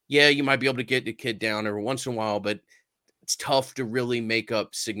starts, yeah, you might be able to get the kid down every once in a while, but it's tough to really make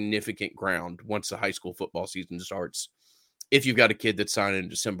up significant ground once the high school football season starts. If you've got a kid that's signed in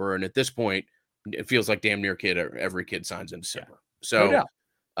December, and at this point, it feels like damn near every kid signs in December. Yeah.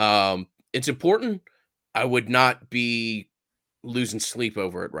 So it's important. I would not be losing sleep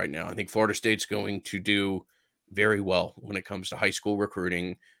over it right now. I think Florida State's going to do very well when it comes to high school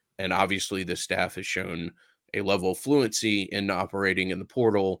recruiting. And obviously the staff has shown a level of fluency in operating in the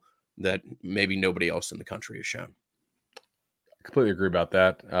portal that maybe nobody else in the country has shown. I completely agree about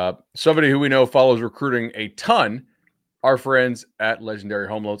that. Somebody who we know follows recruiting a ton, our friends at Legendary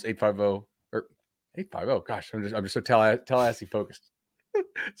Home Loans, 850. Gosh, I'm just so Tallahassee focused.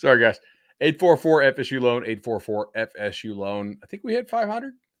 Sorry, guys. 844 FSU loan, 844 FSU loan. I think we hit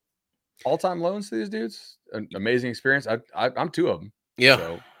 500 all-time loans to these dudes. An amazing experience. I'm two of them. Yeah.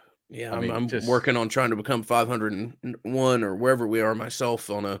 So, yeah. I'm working on trying to become 501 or wherever we are myself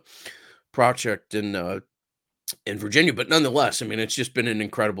on a project in Virginia. But nonetheless, I mean, it's just been an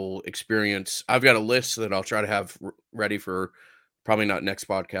incredible experience. I've got a list that I'll try to have ready for probably not next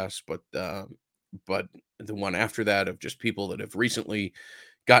podcast, but the one after that, of just people that have recently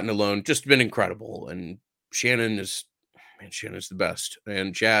gotten a loan. Just been incredible. And Shannon's the best.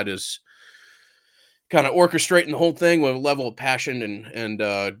 And Chad is kind of orchestrating the whole thing with a level of passion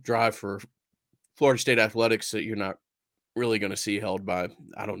and drive for Florida State athletics that you're not really going to see held by,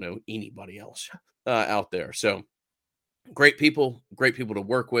 I don't know, anybody else out there. So great people to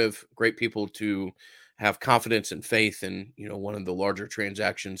work with, great people to have confidence and faith in, one of the larger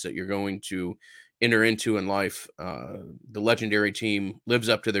transactions that you're going to enter into in life. The Legendary team lives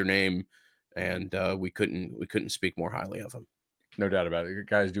up to their name, and we couldn't speak more highly of them. No doubt about it. You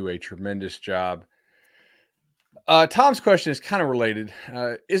guys do a tremendous job. Tom's question is kind of related.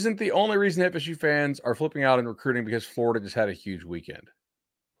 Isn't the only reason FSU fans are flipping out in recruiting because Florida just had a huge weekend?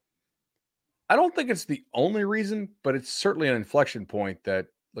 I don't think it's the only reason, but it's certainly an inflection point that,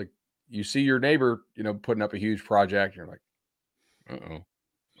 like, you see your neighbor, putting up a huge project. And you're like, uh-oh.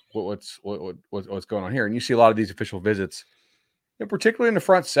 What's going on here? And you see a lot of these official visits, particularly in the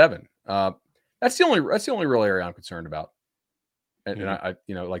front seven. That's the only real area I'm concerned about. And I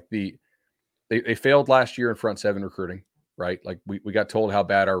like they failed last year in front seven recruiting, right? Like we got told how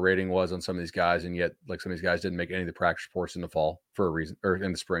bad our rating was on some of these guys, and yet like some of these guys didn't make any of the practice reports in the fall for a reason, or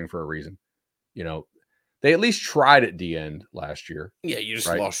in the spring for a reason. They at least tried at D end last year. Yeah, you just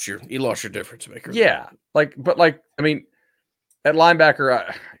right? lost your difference maker. Yeah, but I mean, at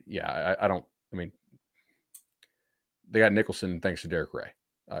linebacker, I don't. I mean, they got Nicholson thanks to Derek Ray.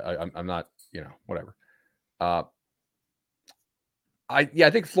 I'm not, whatever. I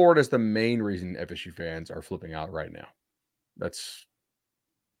think Florida is the main reason FSU fans are flipping out right now.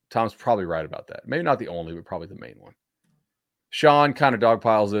 Tom's probably right about that. Maybe not the only, but probably the main one. Sean kind of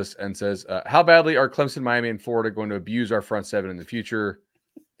dogpiles this and says, how badly are Clemson, Miami, and Florida going to abuse our front seven in the future?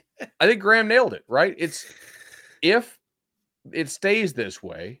 I think Graham nailed it, right? If it stays this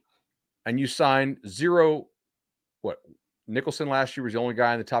way and you sign zero, Nicholson last year was the only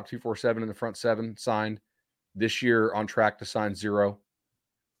guy in the top 247 in the front seven signed. This year on track to sign zero.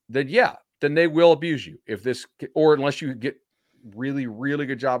 Then they will abuse you or unless you get really, really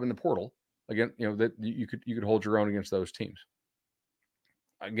good job in the portal. Again, that you could hold your own against those teams.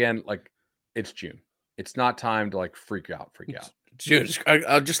 Again, like it's June. It's not time to like freak out. June.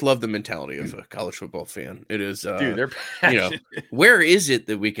 I just love the mentality of a college football fan. It is, dude, they're passionate. Where is it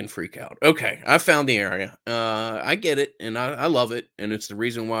that we can freak out? Okay, I found the area. I get it, and I love it, and it's the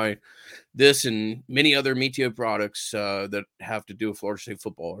reason why this and many other media products that have to do with Florida State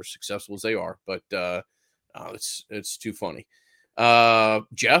football are successful as they are. But it's too funny.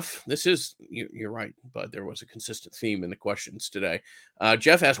 Jeff, you're right, but there was a consistent theme in the questions today.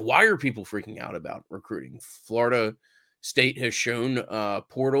 Jeff asked, why are people freaking out about recruiting? Florida State has shown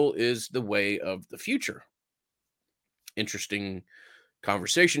portal is the way of the future. Interesting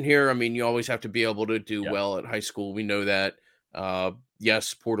conversation here. I mean, you always have to be able to do well at high school. We know that.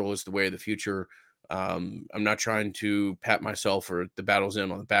 Yes, portal is the way of the future. I'm not trying to pat myself or the battle's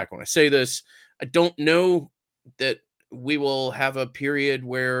in on the back when I say this. I don't know that we will have a period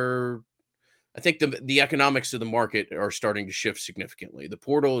where I think the economics of the market are starting to shift significantly. The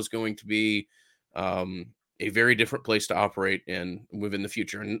portal is going to be a very different place to operate in within the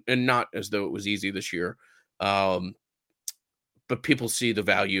future, and not as though it was easy this year. But people see the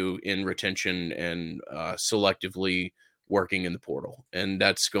value in retention and selectively working in the portal, and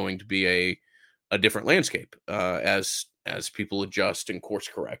that's going to be a different landscape as people adjust and course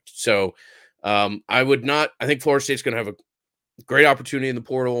correct. So I think Florida State's going to have a great opportunity in the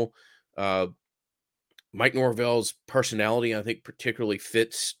portal. Mike Norvell's personality, I think, particularly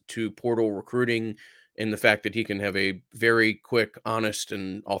fits to portal recruiting, in the fact that he can have a very quick, honest,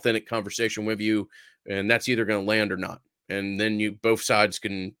 and authentic conversation with you, and that's either going to land or not. And then both sides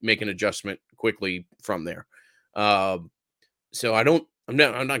can make an adjustment quickly from there. So I'm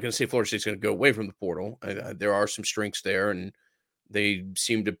not going to say Florida State's going to go away from the portal. There are some strengths there, and they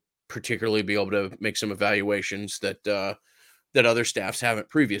seem to particularly be able to make some evaluations that other staffs haven't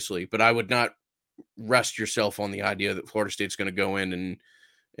previously. But I would not rest yourself on the idea that Florida State's going to go in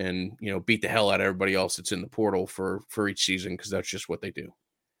and beat the hell out of everybody else that's in the portal for each season, because that's just what they do.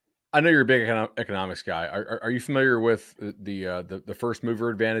 I know you're a big economics guy. Are you familiar with the first mover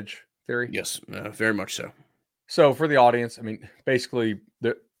advantage theory? Yes, very much so. So for the audience, I mean, basically,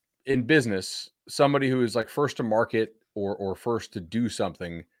 in business, somebody who is like first to market or first to do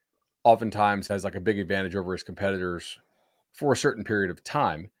something oftentimes has like a big advantage over his competitors for a certain period of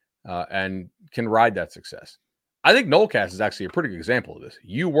time and can ride that success. I think Nolecast is actually a pretty good example of this.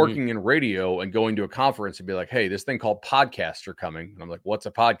 You working in radio and going to a conference and be like, hey, this thing called podcasts are coming. And I'm like, what's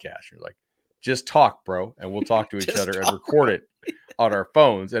a podcast? You're like, just talk, bro. And we'll talk to each other and record it on our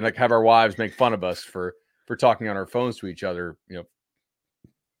phones and like have our wives make fun of us for talking on our phones to each other,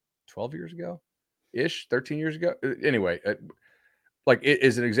 12 years ago ish, 13 years ago. Anyway, like it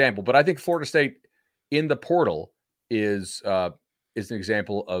is an example, but I think Florida State in the portal is an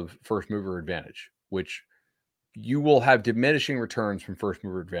example of first mover advantage, which you will have diminishing returns from first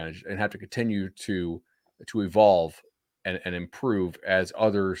mover advantage and have to continue to evolve and improve as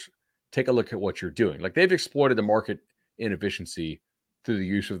others take a look at what you're doing. Like they've exploited the market inefficiency through the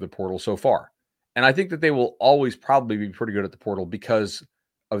use of the portal so far. And I think that they will always probably be pretty good at the portal because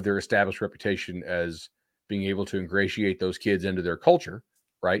of their established reputation as being able to ingratiate those kids into their culture,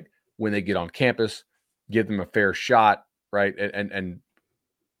 right? When they get on campus, give them a fair shot, right? And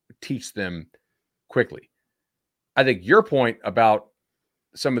teach them quickly. I think your point about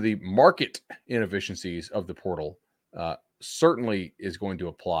some of the market inefficiencies of the portal certainly is going to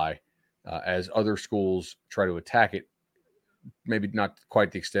apply as other schools try to attack it. Maybe not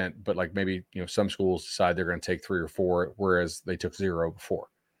quite the extent, but like maybe, some schools decide they're going to take 3 or 4, whereas they took 0 before,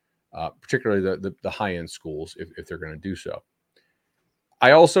 particularly the high-end schools, if they're going to do so.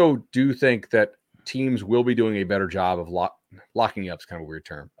 I also do think that teams will be doing a better job of locking up, is kind of a weird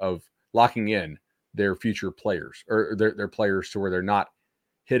term, of locking in their future players or their players to where they're not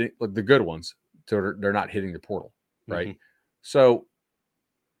hitting, like the good ones, so they're not hitting the portal, right? Mm-hmm. So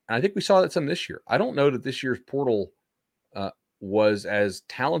I think we saw that some this year. I don't know that this year's portal was as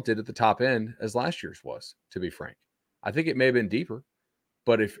talented at the top end as last year's was, to be frank. I think it may have been deeper,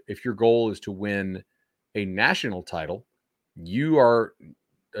 but if your goal is to win a national title, you are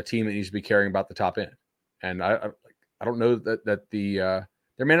a team that needs to be caring about the top end. And I don't know that there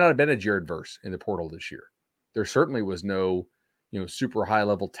may not have been a Jared Verse in the portal this year. There certainly was no, super high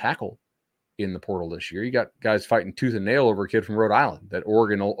level tackle in the portal this year. You got guys fighting tooth and nail over a kid from Rhode Island that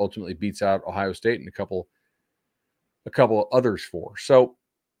Oregon ultimately beats out Ohio State and a couple of others for. So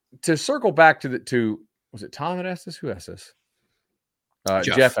to circle back to was it Tom that asked this? Who asked this?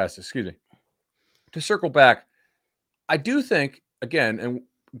 Jeff asked this, excuse me. To circle back, I do think, again, and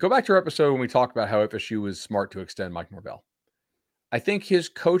go back to our episode when we talked about how FSU was smart to extend Mike Norvell. I think his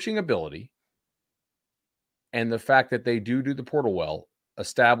coaching ability and the fact that they do the portal well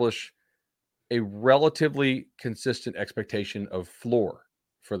establish a relatively consistent expectation of floor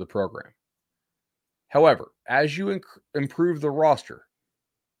for the program. However, as you improve the roster,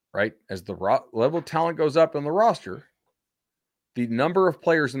 right, as the level of talent goes up in the roster, the number of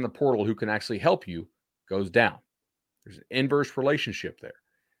players in the portal who can actually help you goes down. There's an inverse relationship there.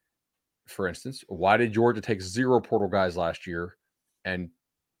 For instance, why did Georgia take 0 portal guys last year and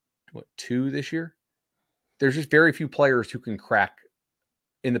 2 this year? There's just very few players who can crack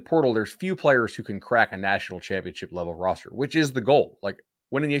in the portal. There's few players who can crack a national championship level roster, which is the goal. Like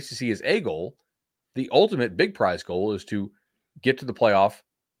winning the ACC is a goal. The ultimate big prize goal is to get to the playoff,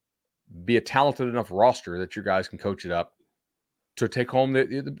 be a talented enough roster that your guys can coach it up to take home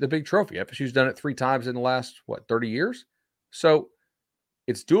the big trophy. FSU's done it 3 times in the last, 30 years? So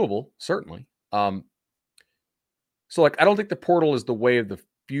it's doable, certainly. So I don't think the portal is the way of the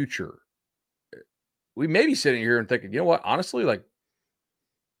future. We may be sitting here and thinking, you know what, honestly,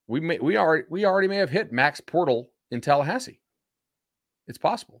 we already may have hit max portal in Tallahassee. It's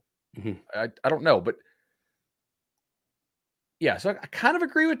possible. Mm-hmm. I don't know, but yeah, so I kind of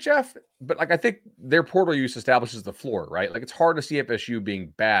agree with Jeff, but I think their portal use establishes the floor, right? It's hard to see FSU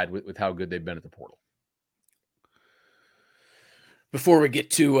being bad with how good they've been at the portal. Before we get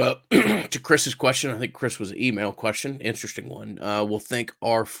to to Chris's question, I think Chris was an email question. Interesting one. We'll thank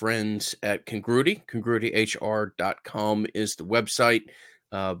our friends at Congruity. CongruityHR.com is the website.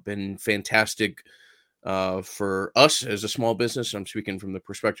 Been fantastic for us as a small business. I'm speaking from the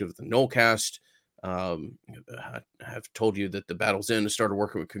perspective of the Nolecast. I have told you that the battle's in to start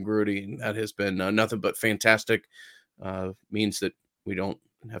working with Congruity, and that has been nothing but fantastic. Means that we don't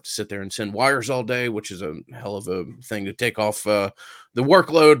have to sit there and send wires all day, which is a hell of a thing to take off the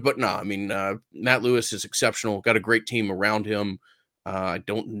workload. But no, I mean, Matt Lewis is exceptional. Got a great team around him. I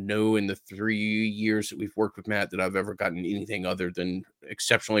don't know in the 3 years that we've worked with Matt that I've ever gotten anything other than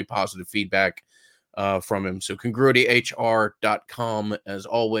exceptionally positive feedback from him. So congruityhr.com as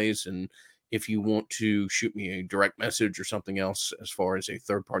always. And if you want to shoot me a direct message or something else as far as a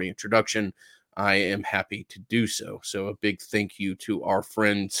third-party introduction, I am happy to do so. So a big thank you to our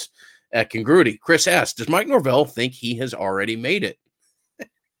friends at Congruity. Chris asked, does Mike Norvell think he has already made it?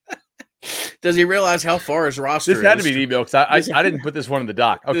 Does he realize how far his roster is? This had to be an email because I didn't put this one in the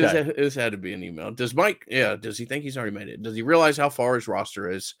doc. Okay. This had to be an email. Does he think he's already made it? Does he realize how far his roster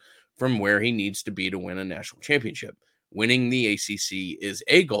is from where he needs to be to win a national championship? Winning the ACC is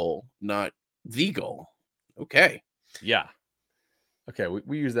a goal, not the goal. Okay. Yeah. Okay.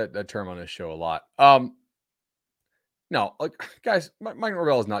 We use that term on this show a lot. No, guys, Mike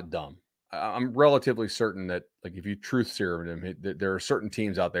Norvell is not dumb. I'm relatively certain that if you truth serum him, there are certain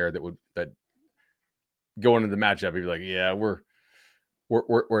teams out there that go into the matchup, he'd be like, yeah, we're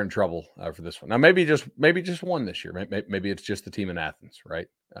in trouble for this one. Now, maybe just one this year. Maybe it's just the team in Athens, right?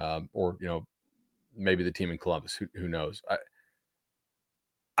 Or maybe the team in Columbus. Who knows?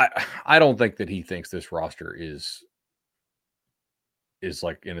 I don't think that he thinks this roster is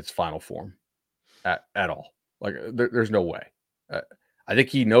in its final form at all. There's no way. I think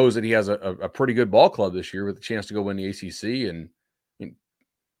he knows that he has a pretty good ball club this year with a chance to go win the ACC. And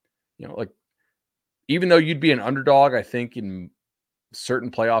even though you'd be an underdog, I think in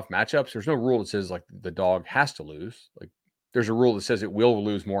certain playoff matchups, there's no rule that says the dog has to lose. There's a rule that says it will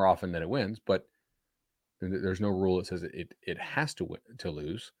lose more often than it wins, but there's no rule that says it has to win to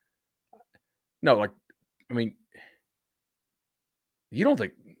lose. No, I mean, you don't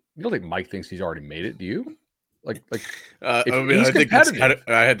think Mike thinks he's already made it, do you? I think I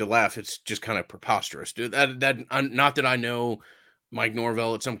had to laugh. It's just kind of preposterous, dude. Not that I know Mike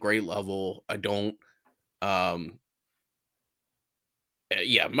Norvell at some great level. I don't.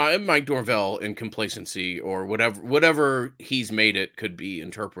 Yeah, Mike Norvell in complacency or whatever he's made it could be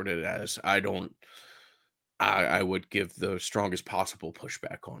interpreted as. I don't. I would give the strongest possible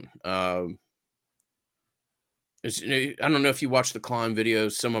pushback on. I don't know if you watch the climb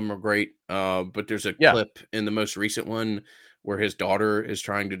videos. Some of them are great, but there's a clip in the most recent one where his daughter is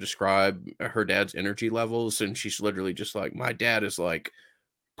trying to describe her dad's energy levels, and she's literally just like, "My dad is like."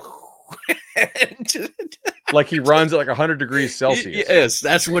 Like he runs at like 100 degrees Celsius. Yes,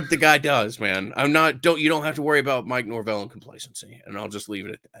 that's what the guy does, man. You don't have to worry about Mike Norvell and complacency, and I'll just leave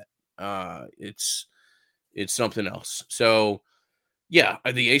it at that. It's something else. So yeah,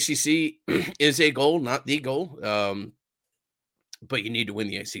 the ACC is a goal, not the goal. But you need to win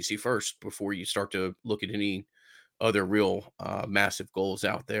the ACC first before you start to look at any other real massive goals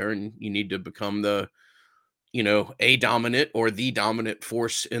out there, and you need to become the a dominant or the dominant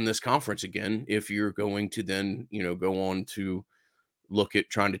force in this conference again, if you're going to then, go on to look at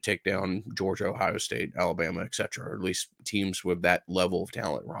trying to take down Georgia, Ohio State, Alabama, etc., or at least teams with that level of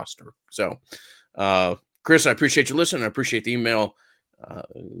talent roster. So, Chris, I appreciate you listening. I appreciate the email.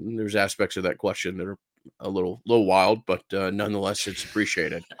 There's aspects of that question that are a little wild, but nonetheless, it's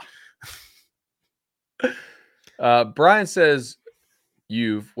appreciated. Brian says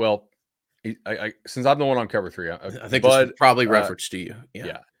since I'm the one on Cover 3, I think Bud, this probably reference to you.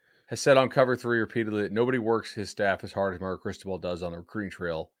 Yeah. Has said on Cover 3 repeatedly that nobody works his staff as hard as Mario Cristobal does on the recruiting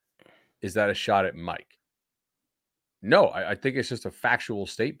trail. Is that a shot at Mike? No, I think it's just a factual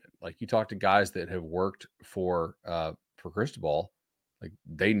statement. Like, you talk to guys that have worked for Cristobal, like,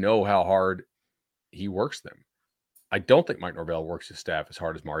 they know how hard he works them. I don't think Mike Norvell works his staff as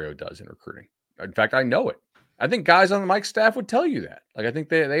hard as Mario does in recruiting. In fact, I know it. I think guys on the Mike staff would tell you that. Like, I think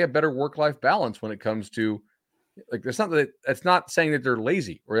they have better work-life balance when it comes to, like, it's not saying that they're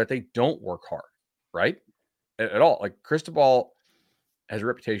lazy or that they don't work hard, right? At all. Like, Cristobal has a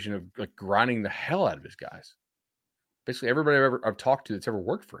reputation of like grinding the hell out of his guys. Basically, everybody I've talked to that's ever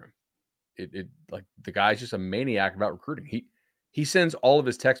worked for him, it like, the guy's just a maniac about recruiting. He sends all of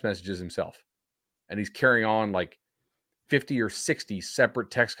his text messages himself, and he's carrying on like 50 or 60 separate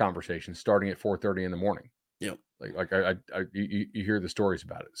text conversations starting at 4:30 in the morning. Yeah, you hear the stories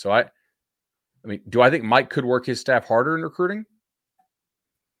about it. So I mean, do I think Mike could work his staff harder in recruiting?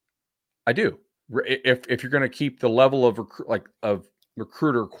 I do. If you're going to keep the level of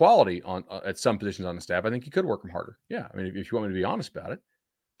recruiter quality on at some positions on the staff, I think you could work them harder. Yeah, I mean, if you want me to be honest about it,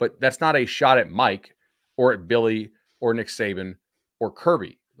 but that's not a shot at Mike or at Billy or Nick Saban or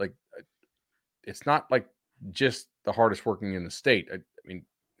Kirby. Like, it's not like just the hardest working in the state. I mean,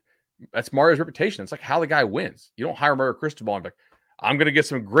 that's Mario's reputation. It's like how the guy wins. You don't hire Mario Cristobal and be like, I'm going to get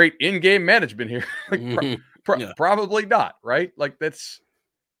some great in-game management here. Like, probably not, right? Like, that's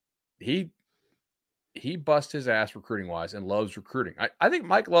he busts his ass recruiting wise and loves recruiting. I think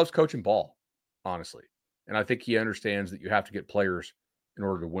Mike loves coaching ball, honestly, and I think he understands that you have to get players in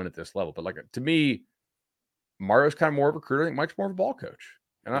order to win at this level. But like, to me, Mario's kind of more of a recruiter. I think Mike's more of a ball coach,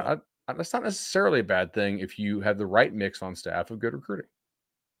 and that's not necessarily a bad thing if you have the right mix on staff of good recruiting.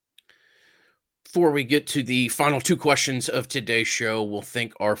 Before we get to the final two questions of today's show, we'll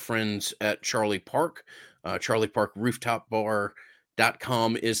thank our friends at Charlie Park. Charlie Park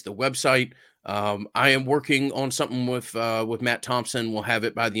Rooftopbar.com is the website. I am working on something with Matt Thompson. We'll have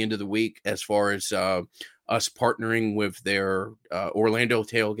it by the end of the week as far as us partnering with their Orlando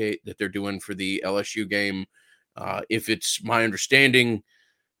tailgate that they're doing for the LSU game. If it's my understanding,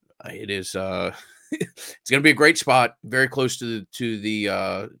 it is it's going to be a great spot, very close to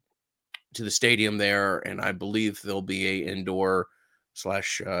the stadium there, and I believe there'll be a indoor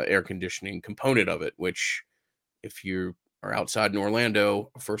 / air conditioning component of it, which, if you are outside in Orlando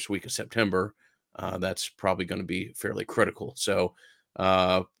first week of September, that's probably going to be fairly critical. So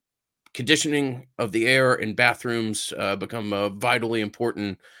conditioning of the air in bathrooms become a vitally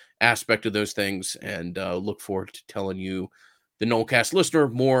important aspect of those things, and look forward to telling you, the Nolecast listener,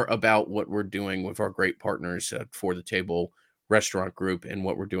 more about what we're doing with our great partners at For the Table Restaurant Group and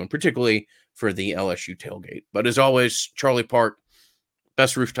what we're doing, particularly for the LSU tailgate. But as always, Charlie Park,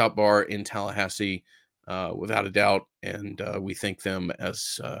 best rooftop bar in Tallahassee, without a doubt. And we thank them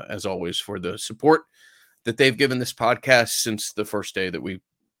as always for the support that they've given this podcast since the first day that we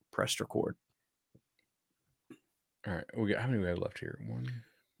pressed record. All right, how many we have left here? 1,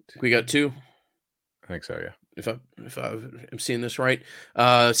 2. We got 2. I think so, yeah. If I am seeing this right.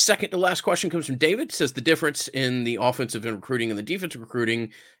 Second to last question comes from David. Says the difference in the offensive recruiting and the defensive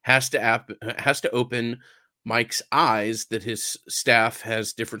recruiting has to open Mike's eyes that his staff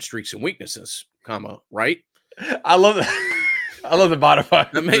has different streaks and weaknesses, right? I love that. I love the modify.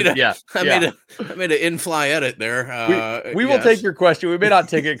 I made a, yeah, I made an in-fly edit there. We will take your question. We may not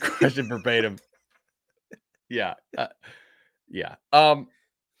take a question verbatim. Yeah, yeah.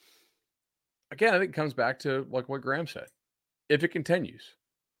 Again, I think it comes back to like what Graham said. If it continues,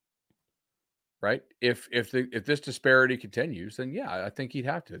 right? If this disparity continues, then yeah, I think he'd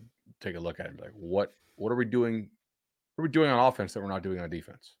have to take a look at it and be like, what are we doing? What are we doing on offense that we're not doing on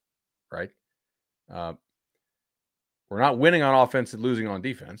defense, right? We're not winning on offense and losing on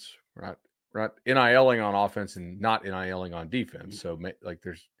defense. We're not NILing on offense and not NILing on defense. So but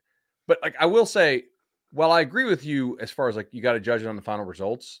like I will say, while I agree with you as far as like you got to judge it on the final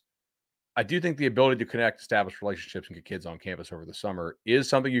results, I do think the ability to connect, establish relationships, and get kids on campus over the summer is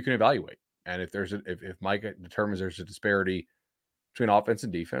something you can evaluate. And if if Mike determines there's a disparity between offense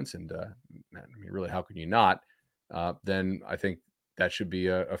and defense, and I mean, really, how can you not? Then I think that should be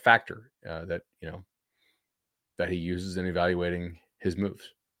a factor that that he uses in evaluating his moves,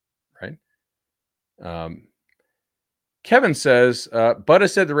 right? Kevin says,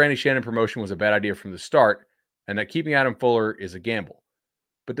 Butta said the Randy Shannon promotion was a bad idea from the start, and that keeping Adam Fuller is a gamble.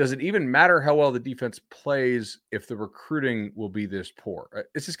 But does it even matter how well the defense plays if the recruiting will be this poor?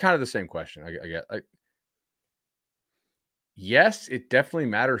 This is kind of the same question. I get. Yes, it definitely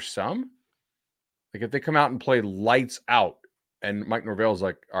matters some. Like if they come out and play lights out, and Mike Norvell's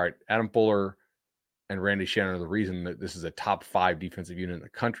like, all right, Adam Fuller and Randy Shannon are the reason that this is a top 5 defensive unit in the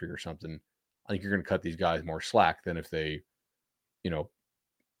country or something, I think you're going to cut these guys more slack than if they,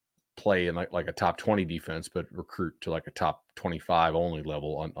 play in like a top 20 defense, but recruit to like a top 25 only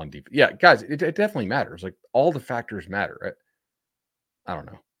level on defense. Yeah, guys, it definitely matters. Like all the factors matter, right? I don't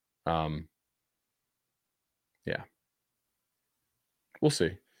know. Yeah. We'll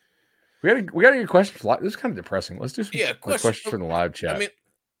see. We got a good question. This is kind of depressing. Let's do some questions from the live chat. I mean,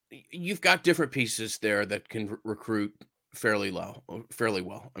 you've got different pieces there that can recruit fairly well.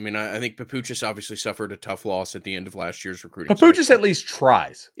 I mean, I think Papuchis obviously suffered a tough loss at the end of last year's recruiting. Papuchis at least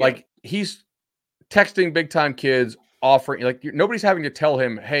tries. Yeah. Like he's texting big time kids, offering like nobody's having to tell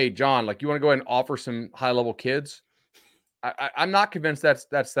him, "Hey, John, like you want to go ahead and offer some high level kids." I'm not convinced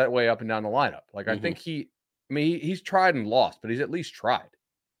that's that way up and down the lineup. Like I think he's tried and lost, but he's at least tried.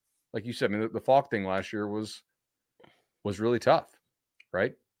 Like you said, I mean, the Falk thing last year was really tough,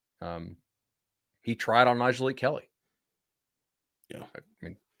 right? He tried on Nigel Kelly. Yeah, I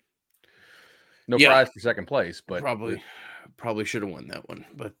mean, no prize for second place, but probably should have won that one.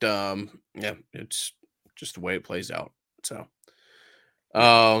 But yeah, it's just the way it plays out. So,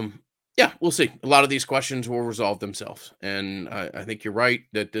 yeah, we'll see. A lot of these questions will resolve themselves, and I think you're right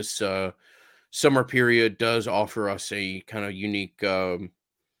that this summer period does offer us a kind of unique. Like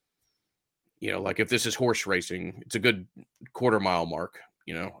if this is horse racing, it's a good quarter mile mark.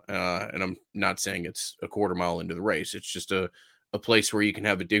 And I'm not saying it's a quarter mile into the race. It's just a place where you can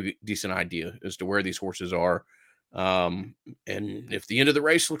have a decent idea as to where these horses are. And if the end of the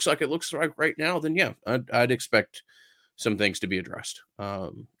race looks like it looks like right now, then yeah, I'd expect some things to be addressed.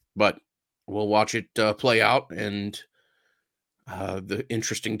 But we'll watch it play out, and the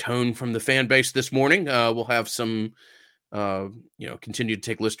interesting tone from the fan base this morning. We'll have some, continue to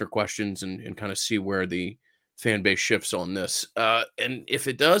take listener questions and kind of see where the fan base shifts on this. And if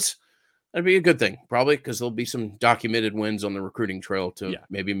it does, that'd be a good thing, probably, because there'll be some documented wins on the recruiting trail to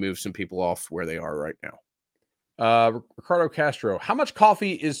maybe move some people off where they are right now. Ricardo Castro, how much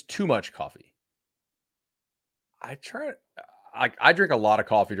coffee is too much coffee? I drink a lot of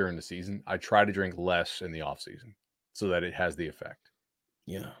coffee during the season. I try to drink less in the off season so that it has the effect.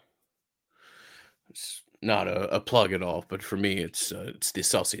 Yeah. It's not a plug at all, but for me, it's the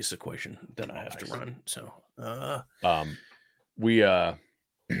Celsius equation that I have to run. So,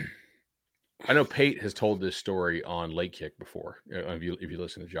 I know Pate has told this story on Late Kick before. If you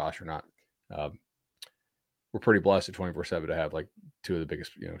listen to Josh or not, we're pretty blessed at 24/7 to have like two of the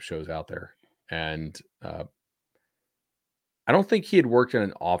biggest shows out there, and I don't think he had worked in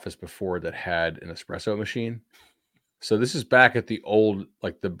an office before that had an espresso machine. So this is back at the old,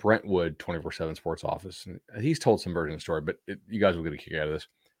 like the Brentwood 24/7 sports office. And he's told some version of the story, but you guys will get a kick out of this.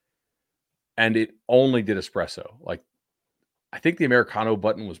 And it only did espresso. Like, I think the Americano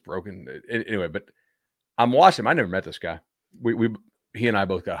button was broken. Anyway, but I'm watching him. I never met this guy. He and I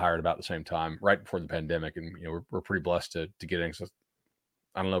both got hired about the same time, right before the pandemic. And, we're pretty blessed to get in. So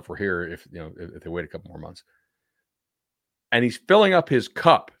I don't know if we're here, if they wait a couple more months. And he's filling up his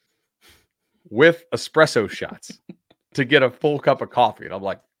cup with espresso shots to get a full cup of coffee. And I'm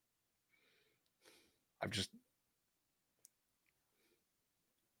like,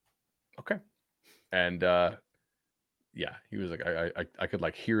 okay. And yeah, he was like, I could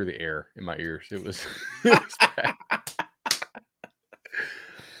like hear the air in my ears. It was, it was bad.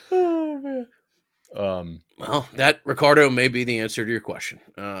 Well, that Ricardo may be the answer to your question.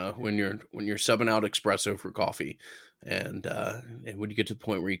 When you're subbing out espresso for coffee, and when you get to the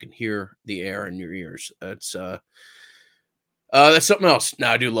point where you can hear the air in your ears, that's something else.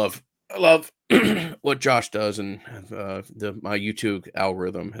 Now I love what Josh does, and my YouTube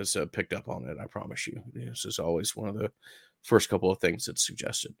algorithm has picked up on it. I promise you, this is always one of the first couple of things that's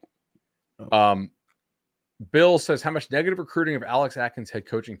suggested. Bill says, how much negative recruiting of Alex Atkins head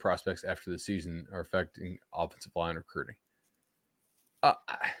coaching prospects after the season are affecting offensive line recruiting? I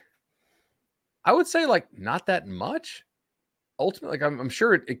would say like not that much. Ultimately, like I'm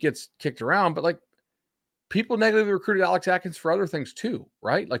sure it gets kicked around, but like people negatively recruited Alex Atkins for other things too,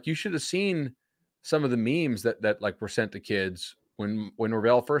 right? Like you should have seen some of the memes that like were sent to kids when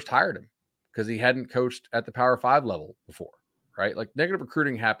Ravel first hired him because he hadn't coached at the Power 5 level before, right? Like negative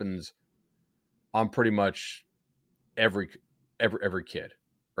recruiting happens on pretty much every kid,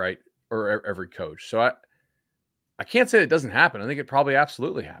 right? Or every coach. So I can't say it doesn't happen. I think it probably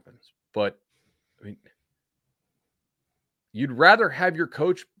absolutely happens. But I mean, you'd rather have your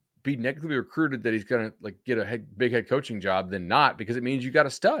coach be negatively recruited that he's going to like get a big head coaching job than not, because it means you got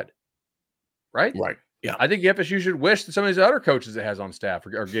a stud, right? Right. Yeah. I think FSU should wish that some of these other coaches it has on staff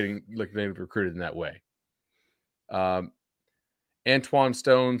are getting like negatively recruited in that way. Antoine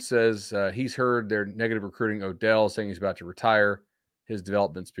Stone says he's heard they're negative recruiting Odell, saying he's about to retire. His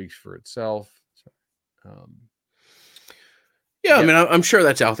development speaks for itself. So, yeah, I mean, I'm sure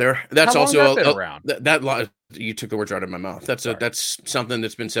that's out there. That's also around. That you took the words right out of my mouth. That's something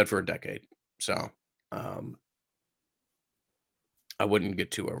that's been said for a decade. So, I wouldn't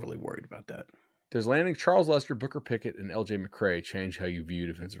get too overly worried about that. Does landing Charles Lester, Booker Pickett, and LJ McCray change how you view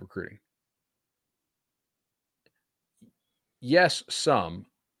defensive recruiting? Yes, some.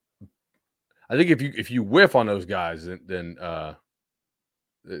 I think if you whiff on those guys, then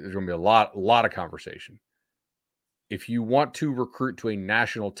there's going to be a lot of conversation. If you want to recruit to a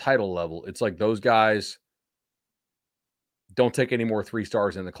national title level, it's like those guys don't take any more 3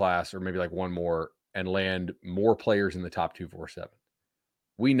 stars in the class, or maybe like one more, and land more players in the top 247.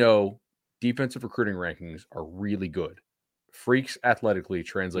 We know defensive recruiting rankings are really good. Freaks athletically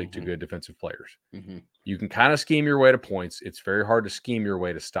translate to good defensive players. Mm-hmm. You can kind of scheme your way to points. It's very hard to scheme your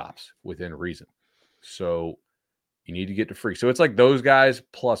way to stops within reason. So you need to get to freaks. So it's like those guys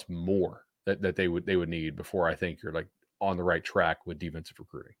plus more that they would need before I think you're like on the right track with defensive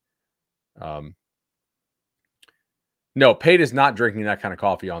recruiting. No, Pate is not drinking that kind of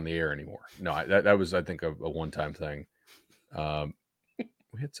coffee on the air anymore. No, that was, I think, a one-time thing.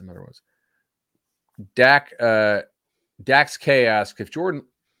 We had some other ones. Dax K asks, Jordan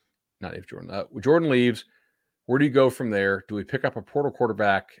leaves, where do you go from there? Do we pick up a portal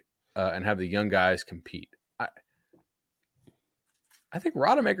quarterback and have the young guys compete? I think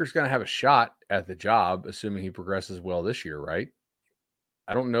Rodemaker's going to have a shot at the job, assuming he progresses well this year, right?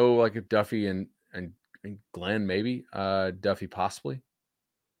 I don't know, like if Duffy and Glenn, maybe Duffy possibly,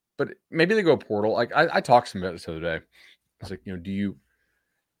 but maybe they go portal. Like I talked to him about this the other day. I was like, you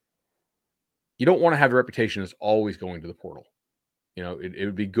don't want to have a reputation as always going to the portal. It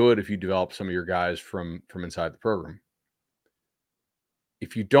would be good if you develop some of your guys from inside the program.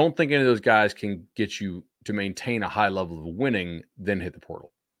 If you don't think any of those guys can get you to maintain a high level of winning, then hit the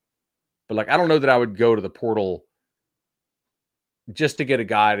portal. But like, I don't know that I would go to the portal just to get a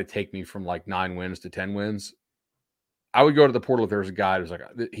guy to take me from like 9 wins to 10 wins. I would go to the portal if there's a guy who's like,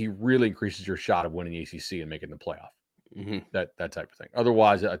 he really increases your shot of winning the ACC and making the playoff. Mm-hmm. That type of thing.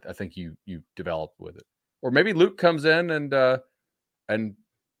 Otherwise, I think you develop with it. Or maybe Luke comes in and does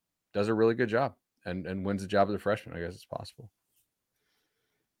a really good job and wins the job as a freshman. I guess it's possible.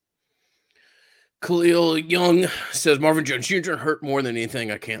 Khalil Young says Marvin Jones Jr. hurt more than anything.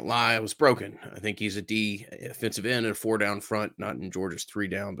 I can't lie. I was broken. I think he's a D offensive end and a 4-down front, not in Georgia's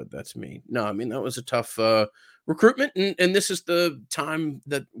 3-down, but that's me. No, I mean, that was a tough recruitment. And this is the time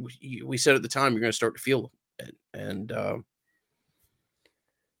that we said at the time, you're going to start to feel it. And I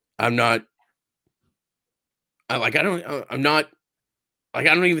don't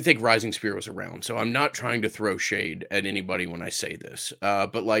even think Rising Spear was around. So I'm not trying to throw shade at anybody when I say this.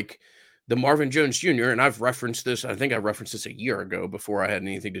 But like, the Marvin Jones Jr., and I've referenced this, I think I referenced this a year ago before I had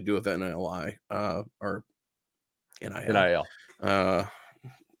anything to do with NIL.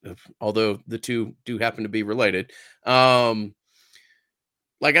 Although the two do happen to be related. I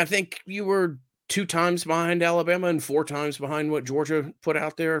think you were 2 times behind Alabama and 4 times behind what Georgia put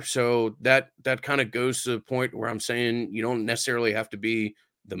out there. So that kind of goes to the point where I'm saying you don't necessarily have to be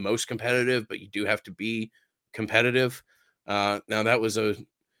the most competitive, but you do have to be competitive. Now that was a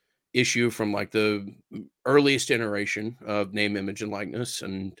issue from like the earliest generation of name, image, and likeness.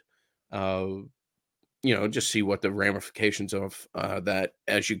 And Just see what the ramifications of that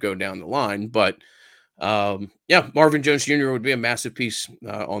as you go down the line. But yeah, Marvin Jones Jr. would be a massive piece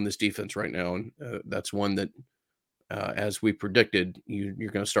on this defense right now, and that's one that, as we predicted, you're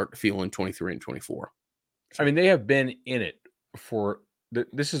going to start to feel in 23 and 24. I mean, they have been in it for.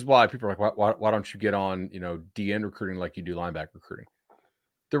 This is why people are like, why don't you get on, DN recruiting like you do linebacker recruiting?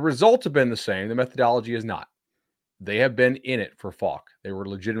 The results have been the same. The methodology is not. They have been in it for Falk. They were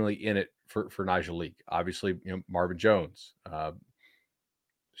legitimately in it for Nigel Leak. Obviously, Marvin Jones.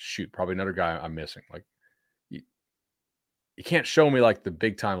 Probably another guy I'm missing. Like, you can't show me like the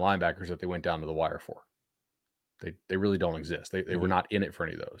big time linebackers that they went down to the wire for. They really don't exist. They were not in it for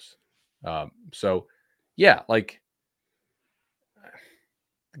any of those. So yeah, like,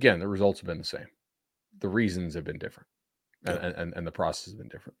 again, the results have been the same. The reasons have been different, and the process has been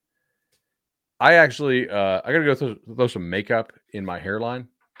different. I actually, I got to go throw some makeup in my hairline.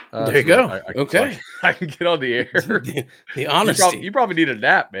 There you go. Okay. I can get on the air. The honesty. You probably need a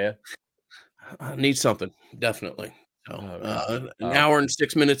nap, man. I need something, definitely. So, an hour and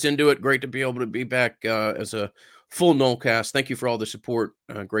 6 minutes into it. Great to be able to be back as a full Nolecast. Thank you for all the support.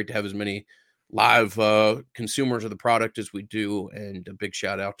 Great to have as many live consumers of the product as we do, and a big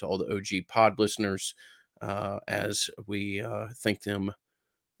shout out to all the OG pod listeners as we thank them,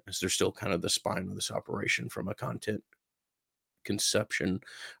 as they're still kind of the spine of this operation from a content consumption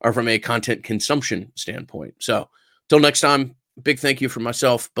standpoint. So till next time, big thank you for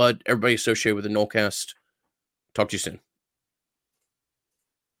myself, Bud, everybody associated with the Nolecast. Talk to you soon.